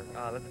of here.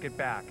 Let's get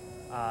back.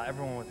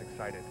 Everyone was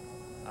excited.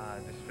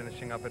 Just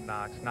finishing up at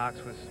Knox.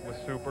 Knox was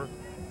super.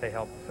 They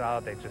helped us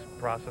out. They just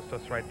processed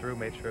us right through,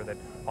 made sure that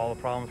all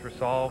the problems were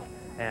solved,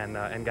 and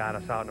got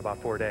us out in about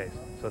 4 days.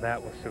 So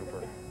that was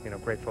super. You know,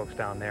 great folks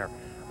down there.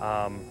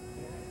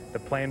 The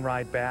plane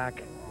ride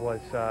back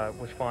was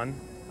fun.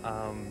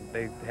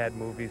 They had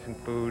movies and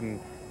food,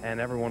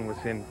 and everyone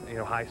was in, you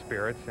know, high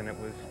spirits, and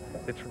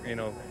it's you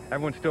know,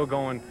 everyone's still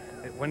going,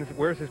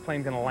 where's this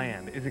plane going to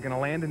land? Is it going to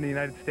land in the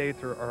United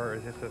States, or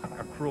is this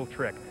a cruel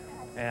trick?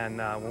 And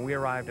when we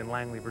arrived in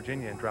Langley,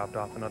 Virginia, and dropped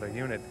off another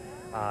unit,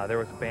 there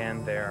was a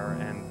band there,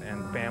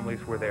 and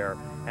families were there,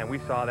 and we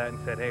saw that and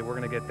said, hey, we're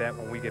going to get that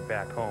when we get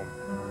back home.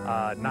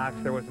 Knox,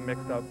 there was a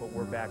mix-up, but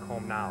we're back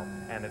home now,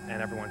 and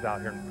everyone's out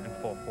here in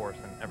full force,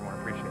 and everyone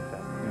appreciates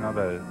that. You know,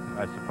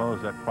 I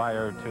suppose that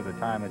prior to the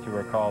time that you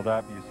were called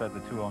up, you said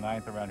the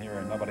 209th around here,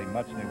 and nobody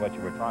much knew what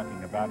you were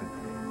talking about.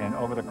 And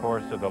over the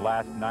course of the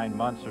last 9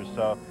 months or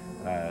so,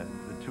 the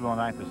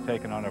 209th has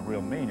taken on a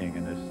real meaning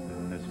in this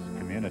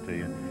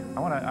community. And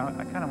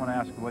I kind of want to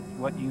ask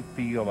what you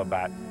feel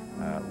about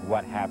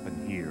what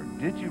happened here.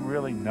 Did you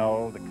really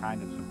know the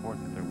kind of support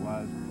that there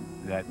was,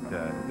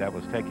 that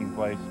was taking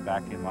place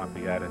back in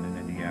Lafayette and in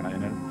Indiana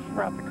and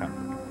throughout the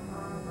country?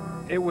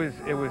 It was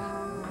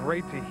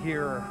great to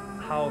hear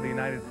how the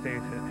United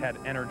States had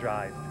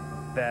energized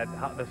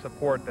the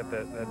support that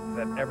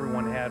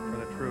everyone had for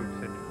the troops.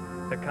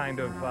 The kind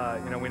of,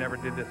 you know, we never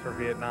did this for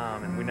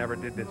Vietnam, and we never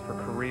did this for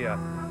Korea.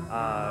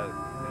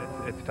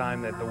 It's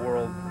time that the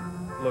world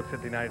looks at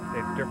the United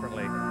States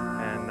differently,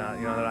 and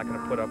you know, they're not going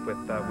to put up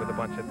with a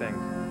bunch of things.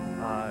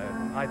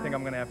 I think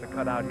I'm going to have to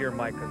cut out here,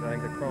 Mike, because I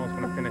think the colonel's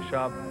going to finish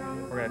up.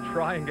 We're going to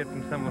try and get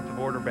some semblance of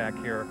order back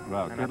here.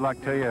 Well, good luck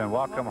to you, and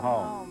welcome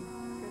home.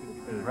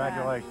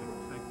 Congratulations.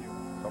 Thank you.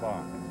 So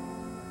long.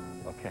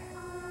 Okay.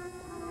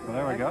 So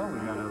there we go. We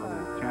got a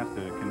little chance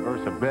to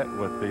converse a bit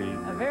with the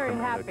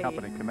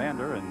company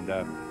commander, and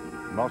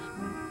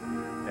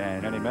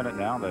any minute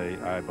now,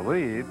 I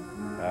believe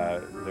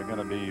they're going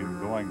to be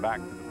going back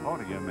to the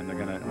podium, and they're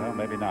going to, well,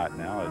 maybe not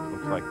now. It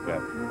looks like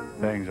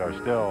things are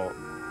still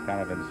kind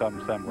of in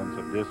some semblance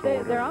of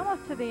disorder. They're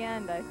almost to the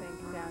end, I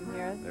think, down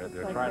here.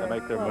 They're trying to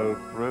make their move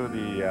through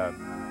the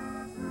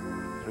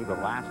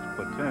last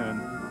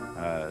platoon,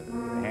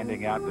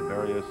 handing out the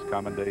various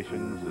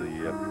commendations.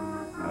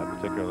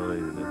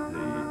 Particularly,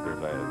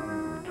 there's a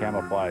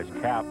camouflage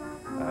cap.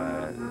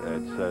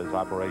 It says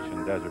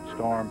Operation Desert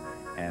Storm,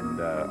 and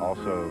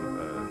also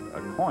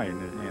a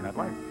coin. And I'd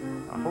like,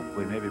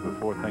 hopefully, maybe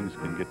before things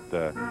can get,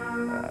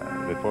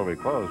 before we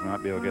close, we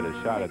might be able to get a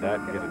shot at that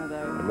and get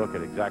a look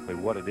at exactly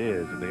what it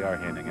is that they are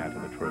handing out to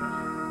the troops.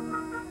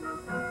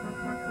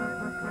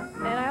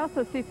 And I also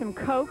also see some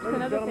Cokes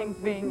and other things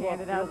being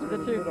handed out to the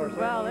troops as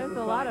well. There's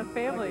a lot of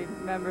family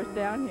members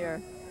down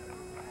here.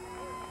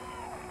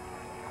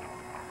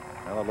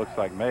 Well, it looks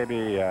like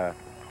maybe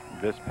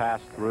this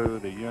pass through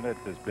the unit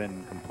has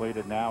been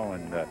completed now,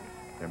 and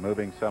they're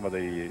moving some of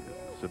the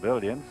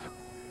civilians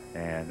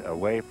and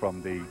away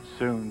from the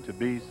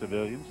soon-to-be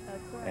civilians.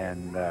 That's right.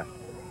 And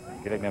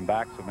getting them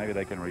back so maybe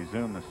they can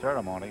resume the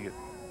ceremony.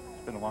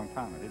 It's been a long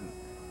time. I didn't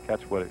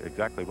catch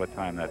exactly what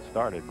time that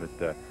started,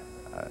 but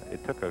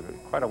it took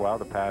quite a while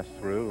to pass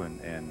through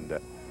and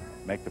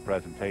make the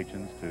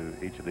presentations to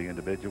each of the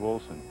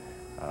individuals. And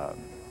well,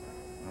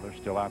 they're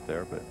still out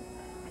there, but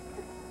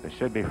they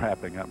should be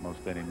wrapping up most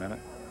any minute.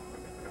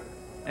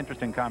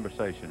 Interesting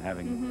conversation,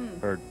 having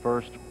heard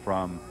first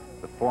from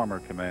the former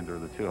commander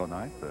of the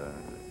 209th,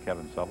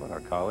 Kevin Sullivan,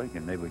 our colleague,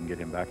 and maybe we can get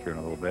him back here in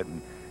a little bit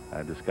and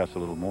discuss a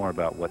little more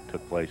about what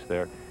took place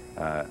there.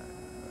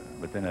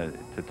 But then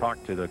to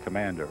talk to the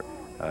commander,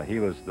 he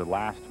was the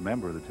last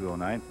member of the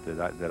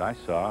 209th that I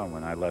saw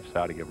when I left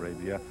Saudi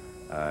Arabia.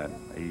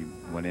 He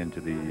went into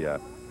the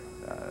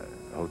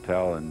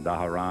hotel in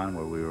Dhahran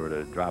where we were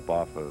to drop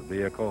off a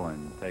vehicle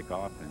and take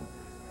off, and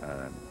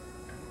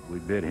we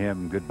bid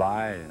him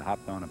goodbye and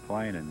hopped on a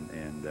plane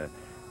and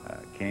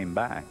came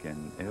back,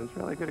 and it was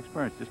really a good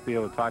experience just to be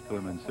able to talk to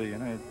him and see, you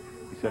know,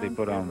 he said he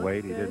put on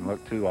weight. He didn't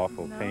look too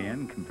awful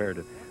tan compared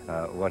to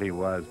what he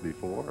was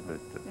before, but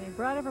he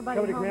brought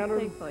everybody home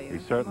safely. He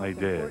certainly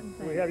did.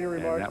 We have your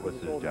remarks. And that was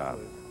his job.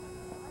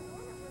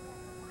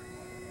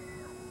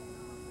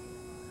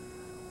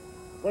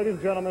 Ladies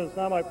and gentlemen, it's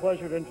now my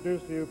pleasure to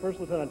introduce to you First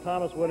Lieutenant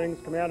Thomas Winnings,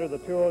 commander of the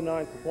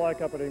 209th Supply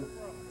Company,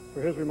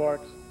 for his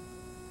remarks.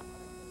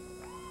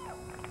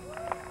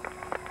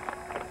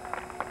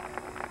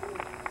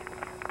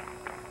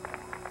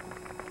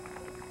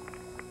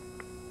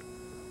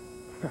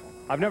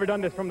 I've never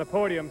done this from the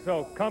podium,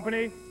 so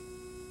company,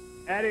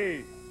 at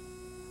ease.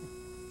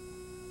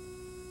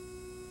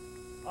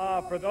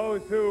 For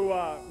those who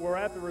were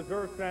at the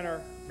Reserve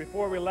Center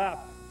before we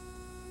left,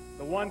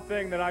 the one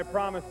thing that I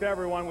promised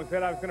everyone was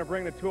that I was going to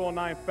bring the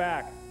 209th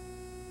back.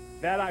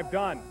 That I've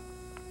done.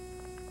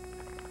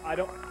 I'd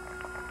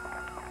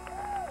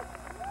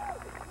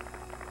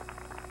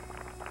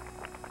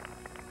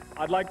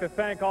like to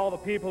thank all the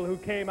people who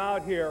came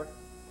out here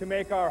to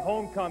make our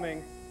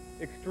homecoming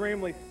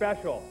extremely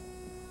special.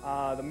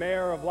 The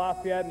mayor of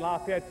Lafayette and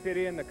Lafayette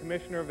City and the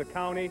commissioner of the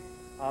county,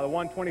 the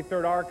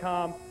 123rd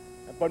ARCOM,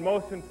 but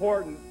most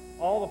important,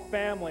 all the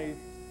families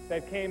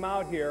that came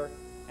out here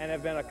and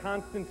have been a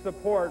constant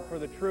support for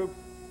the troops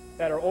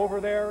that are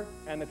over there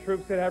and the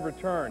troops that have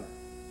returned.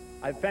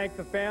 I thank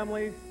the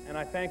families and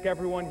I thank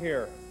everyone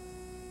here.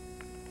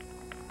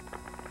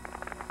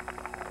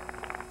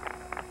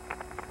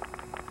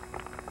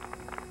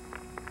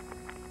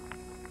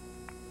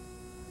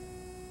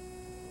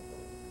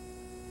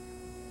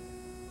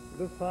 At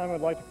this time,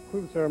 I'd like to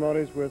conclude the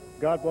ceremonies with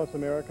God Bless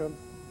America.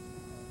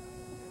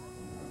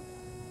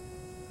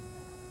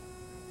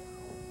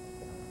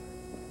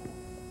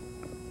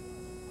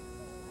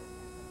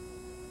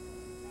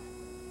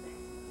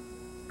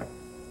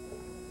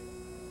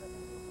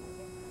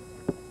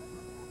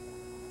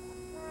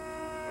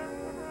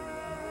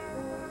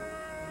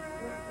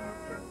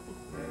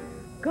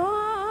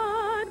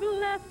 God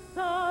bless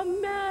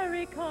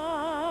America,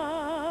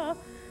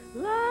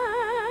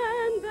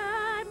 land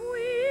that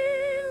we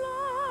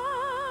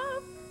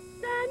love.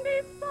 Stand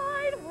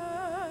beside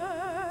her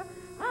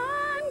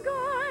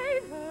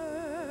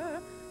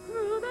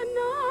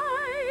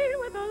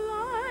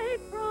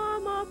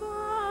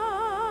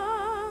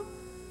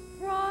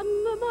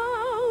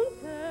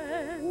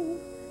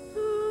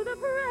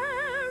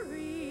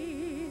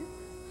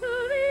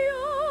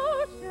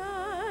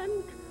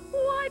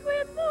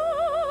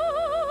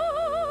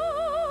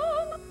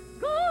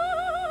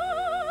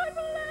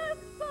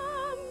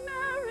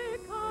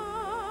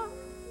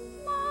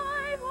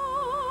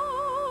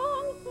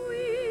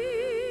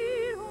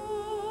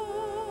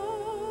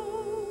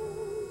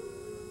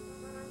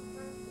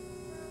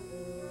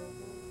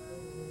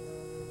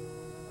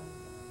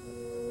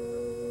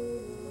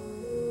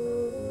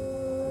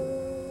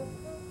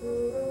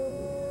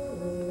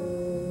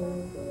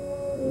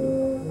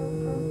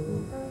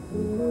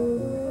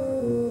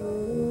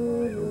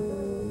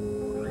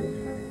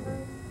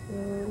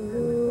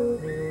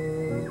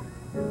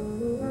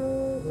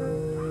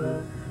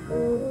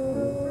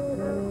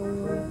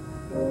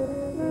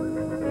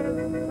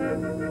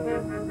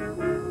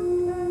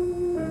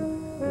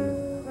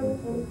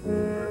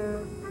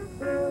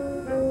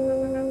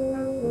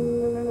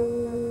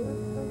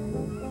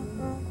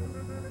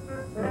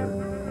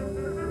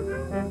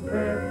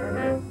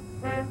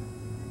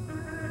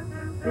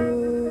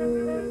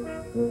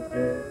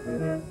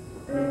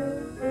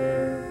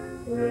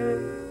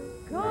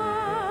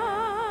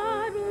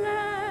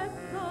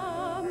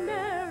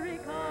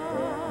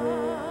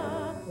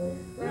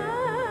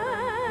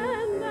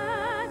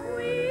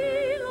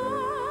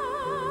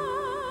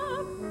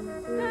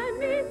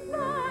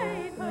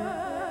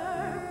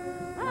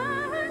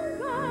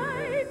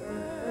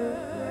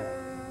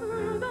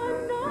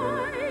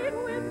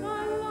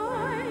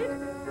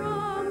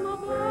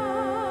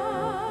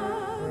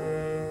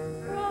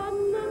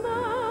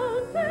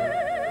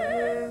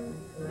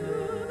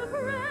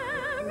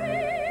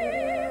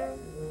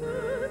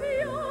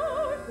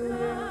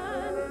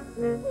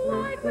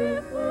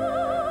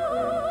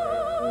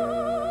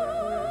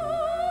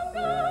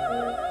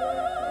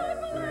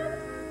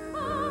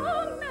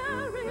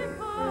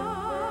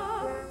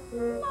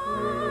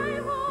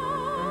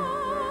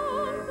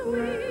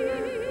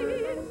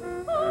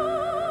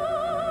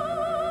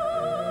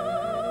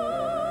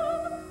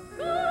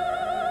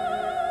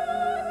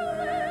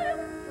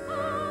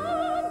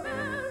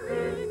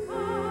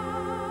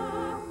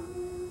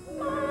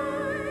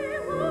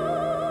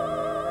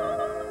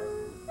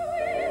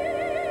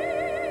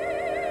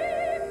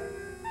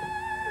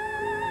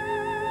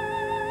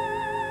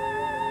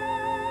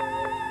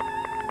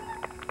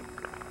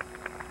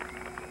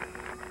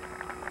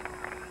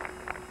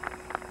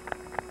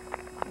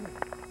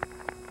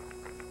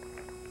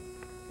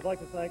I'd like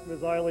to thank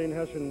Ms. Eileen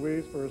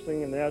Hession-Weiss for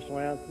singing the national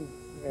anthem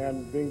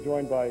and being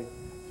joined by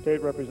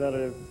State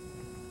Representative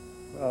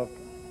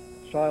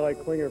Shiley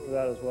Klinger for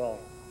that as well.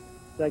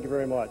 Thank you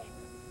very much.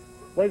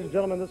 Ladies and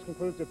gentlemen, this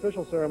concludes the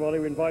official ceremony.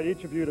 We invite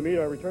each of you to meet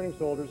our returning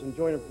soldiers and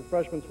join in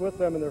refreshments with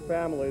them and their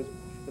families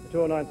at the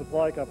 209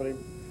 Supply Company.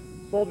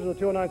 Soldiers of the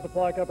 209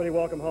 Supply Company,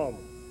 welcome home.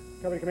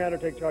 Company Commander,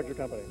 take charge of your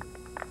company.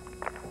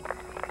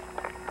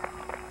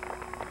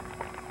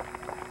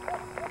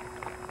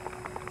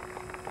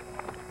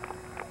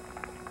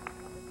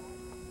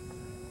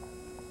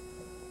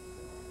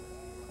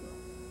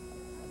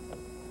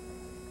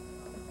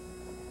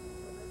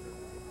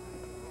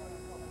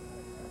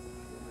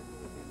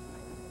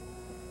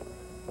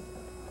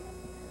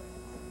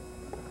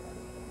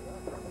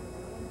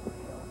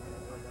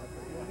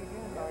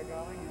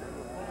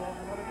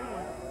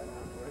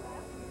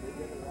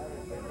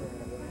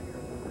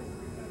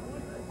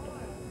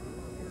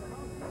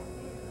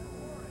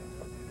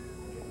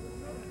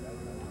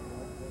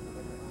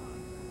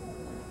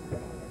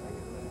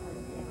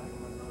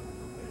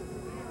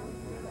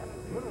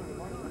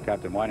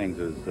 Captain Winings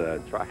is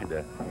trying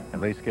to at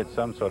least get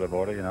some sort of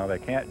order. You know, they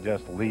can't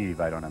just leave,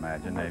 I don't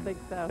imagine. I don't think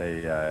so.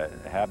 They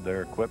have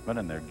their equipment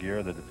and their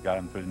gear that has got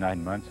them through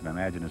 9 months, and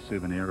imagine a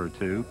souvenir or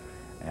two.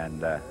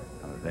 And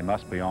they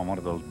must be on one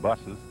of those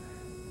buses.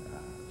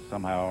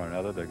 Somehow or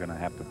another, they're going to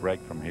have to break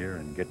from here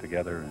and get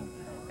together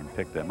and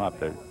pick them up.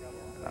 They're,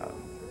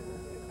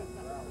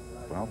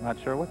 well, not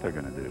sure what they're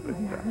going to do, but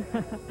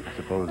I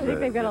suppose... I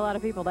think they've got a lot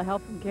of people to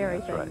help them carry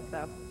that's things,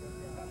 right. so...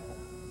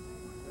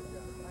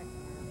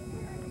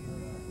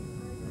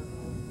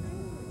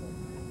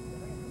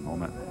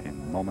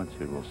 In moments,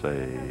 it will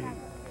say,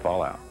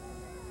 fall out.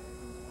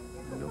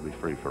 And they'll be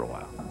free for a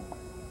while.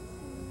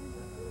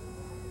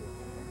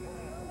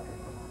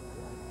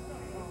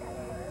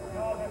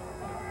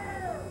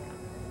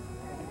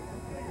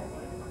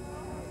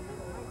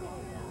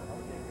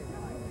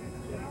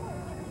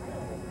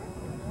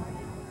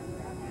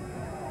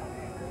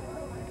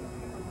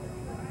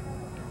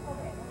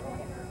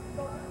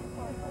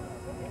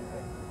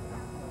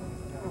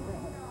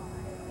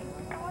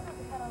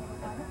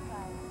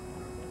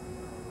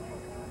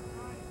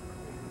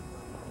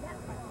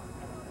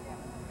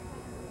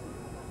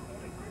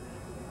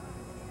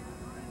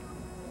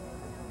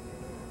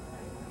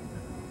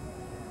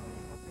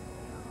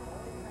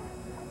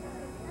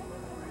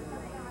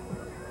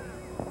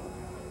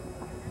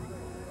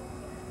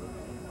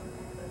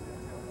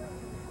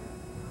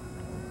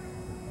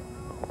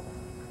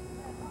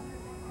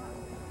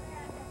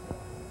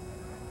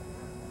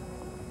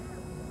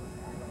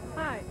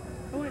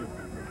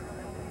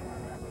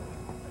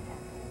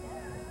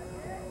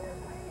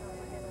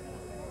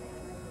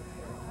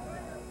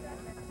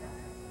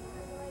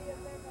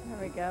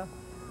 There we go.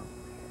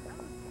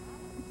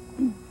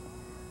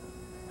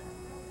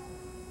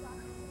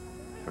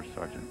 First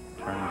sergeant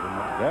turns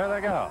them. There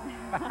they go.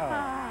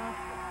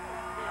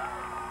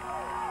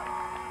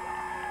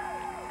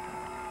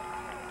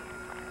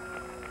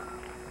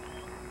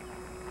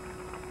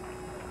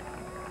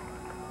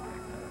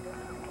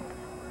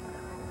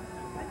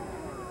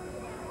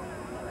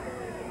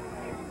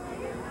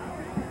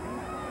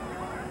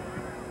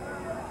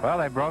 Well,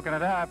 they've broken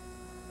it up,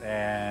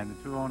 and the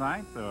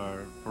 209th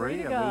are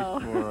free, at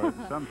least for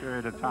some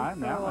period of time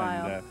now,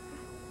 and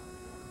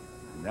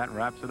that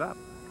wraps it up.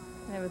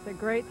 It was a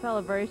great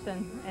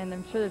celebration, and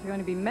I'm sure there's going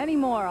to be many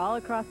more all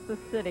across the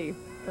city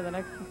for the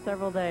next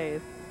several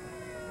days.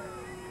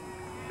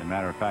 As a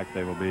matter of fact,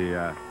 they will be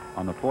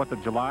on the 4th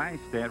of July,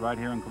 stand right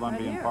here in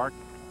Columbian Park.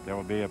 There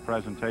will be a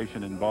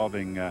presentation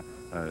involving both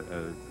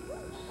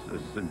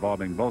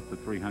the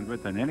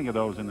 300th and any of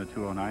those in the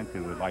 209th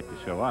who would like to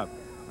show up.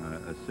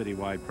 A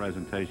citywide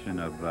presentation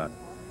of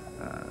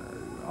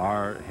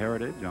our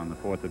heritage on the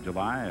 4th of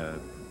July, a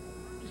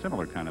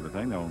similar kind of a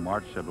thing. They will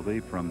march, I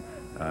believe, from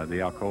the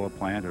Alcoa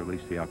plant, or at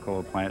least the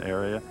Alcoa plant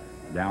area,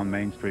 down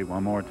Main Street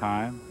one more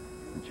time.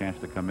 A chance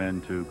to come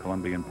into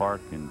Columbian Park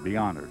and be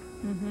honored.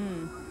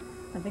 Mm-hmm.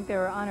 I think they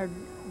were honored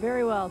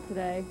very well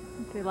today.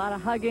 I see a lot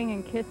of hugging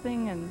and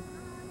kissing and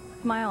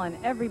smile on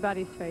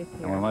everybody's face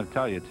here. And I want to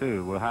tell you,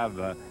 too, we'll have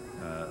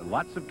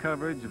lots of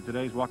coverage of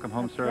today's welcome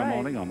home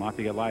ceremony on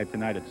Lafayette Live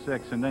tonight at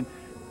 6. And then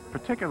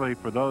particularly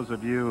for those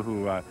of you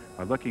who are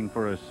looking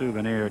for a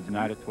souvenir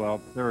tonight at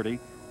 12:30,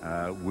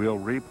 we'll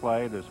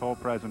replay this whole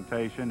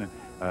presentation,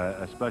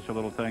 a special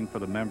little thing for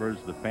the members,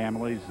 the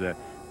families,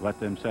 let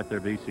them set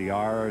their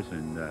VCRs,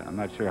 and I'm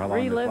not sure how long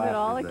this relive lasted, it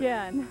all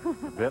again.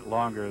 a bit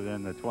longer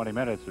than the 20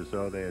 minutes or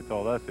so they had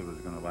told us it was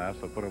going to last,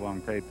 so put a long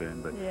tape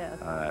in. But yes.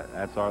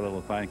 That's our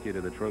little thank you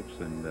to the troops,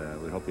 and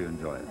we hope you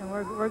enjoy it. And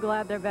we're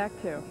glad they're back,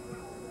 too.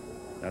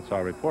 That's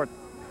our report.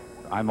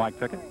 I'm Mike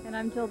Pickett. And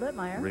I'm Jill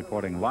Dittmeyer.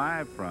 Reporting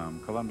live from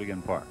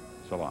Columbian Park.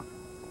 So long.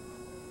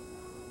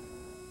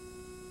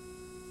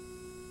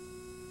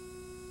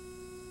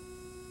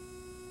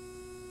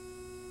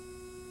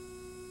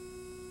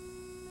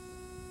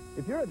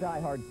 If you're a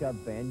die-hard Cub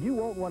fan, you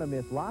won't want to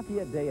miss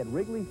Lafayette Day at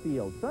Wrigley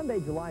Field, Sunday,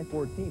 July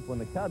 14th, when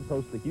the Cubs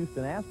host the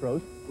Houston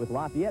Astros, with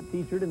Lafayette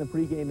featured in the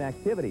pregame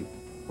activities.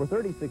 For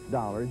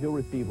 $36, you'll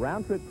receive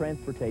round-trip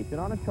transportation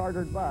on a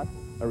chartered bus,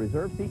 a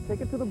reserve seat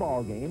ticket to the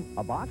ball game,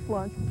 a box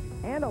lunch,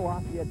 and a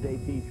Lafayette Day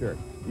t-shirt.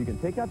 You can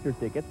pick up your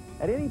tickets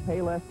at any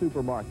Payless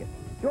supermarket.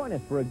 Join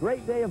us for a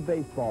great day of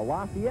baseball,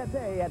 Lafayette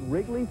Day at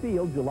Wrigley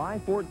Field, July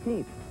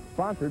 14th.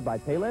 Sponsored by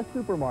Payless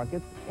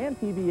Supermarkets and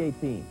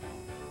TV18.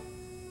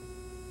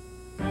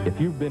 If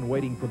you've been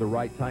waiting for the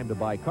right time to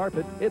buy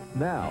carpet, it's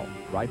now.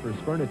 Rifers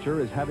Furniture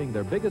is having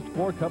their biggest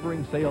floor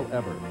covering sale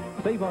ever.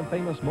 Save on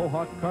famous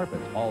Mohawk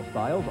carpets, all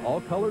styles,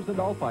 all colors, and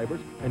all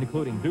fibers, and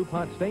including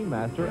DuPont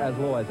Stainmaster as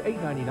low as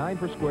 $8.99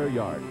 per square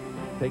yard.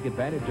 Take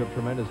advantage of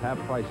tremendous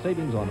half-price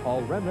savings on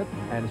all remnant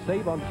and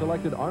save on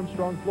selected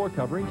Armstrong floor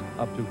coverings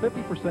up to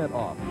 50%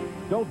 off.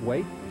 Don't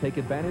wait. Take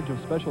advantage of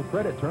special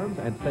credit terms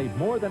and save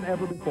more than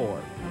ever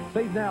before.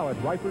 Save now at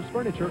Rifers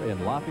Furniture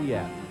in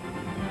Lafayette.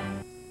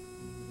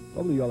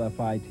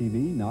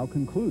 WLFI-TV now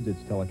concludes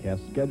its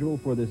telecast schedule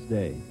for this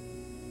day.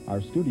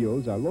 Our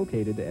studios are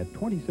located at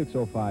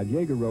 2605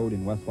 Yeager Road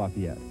in West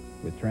Lafayette,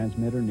 with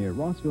transmitter near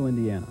Rossville,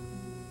 Indiana.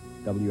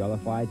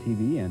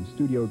 WLFI-TV and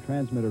studio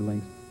transmitter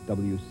links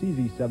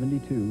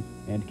WCZ-72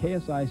 and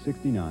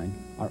KSI-69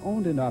 are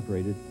owned and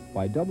operated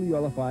by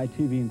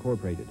WLFI-TV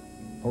Incorporated,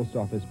 Post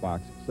Office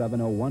Box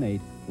 7018,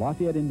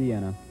 Lafayette,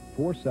 Indiana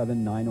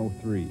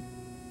 47903.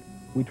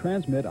 We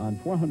transmit on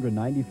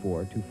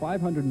 494 to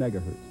 500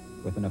 megahertz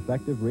with an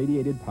effective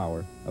radiated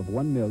power of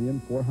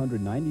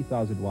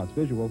 1,490,000 watts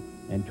visual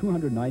and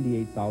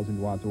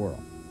 298,000 watts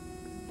oral.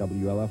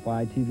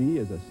 WLFI-TV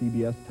is a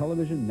CBS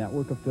television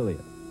network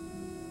affiliate.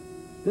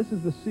 This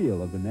is the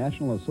seal of the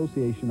National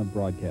Association of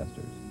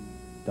Broadcasters.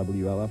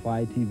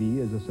 WLFI-TV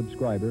is a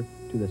subscriber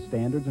to the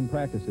standards and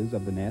practices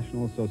of the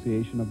National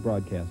Association of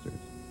Broadcasters.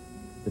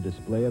 The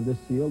display of this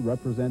seal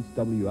represents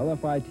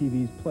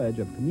WLFI-TV's pledge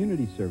of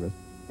community service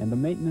and the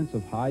maintenance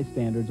of high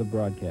standards of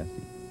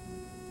broadcasting.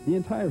 The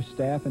entire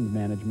staff and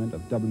management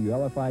of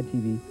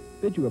WLFI-TV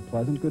bid you a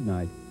pleasant good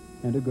night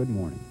and a good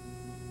morning.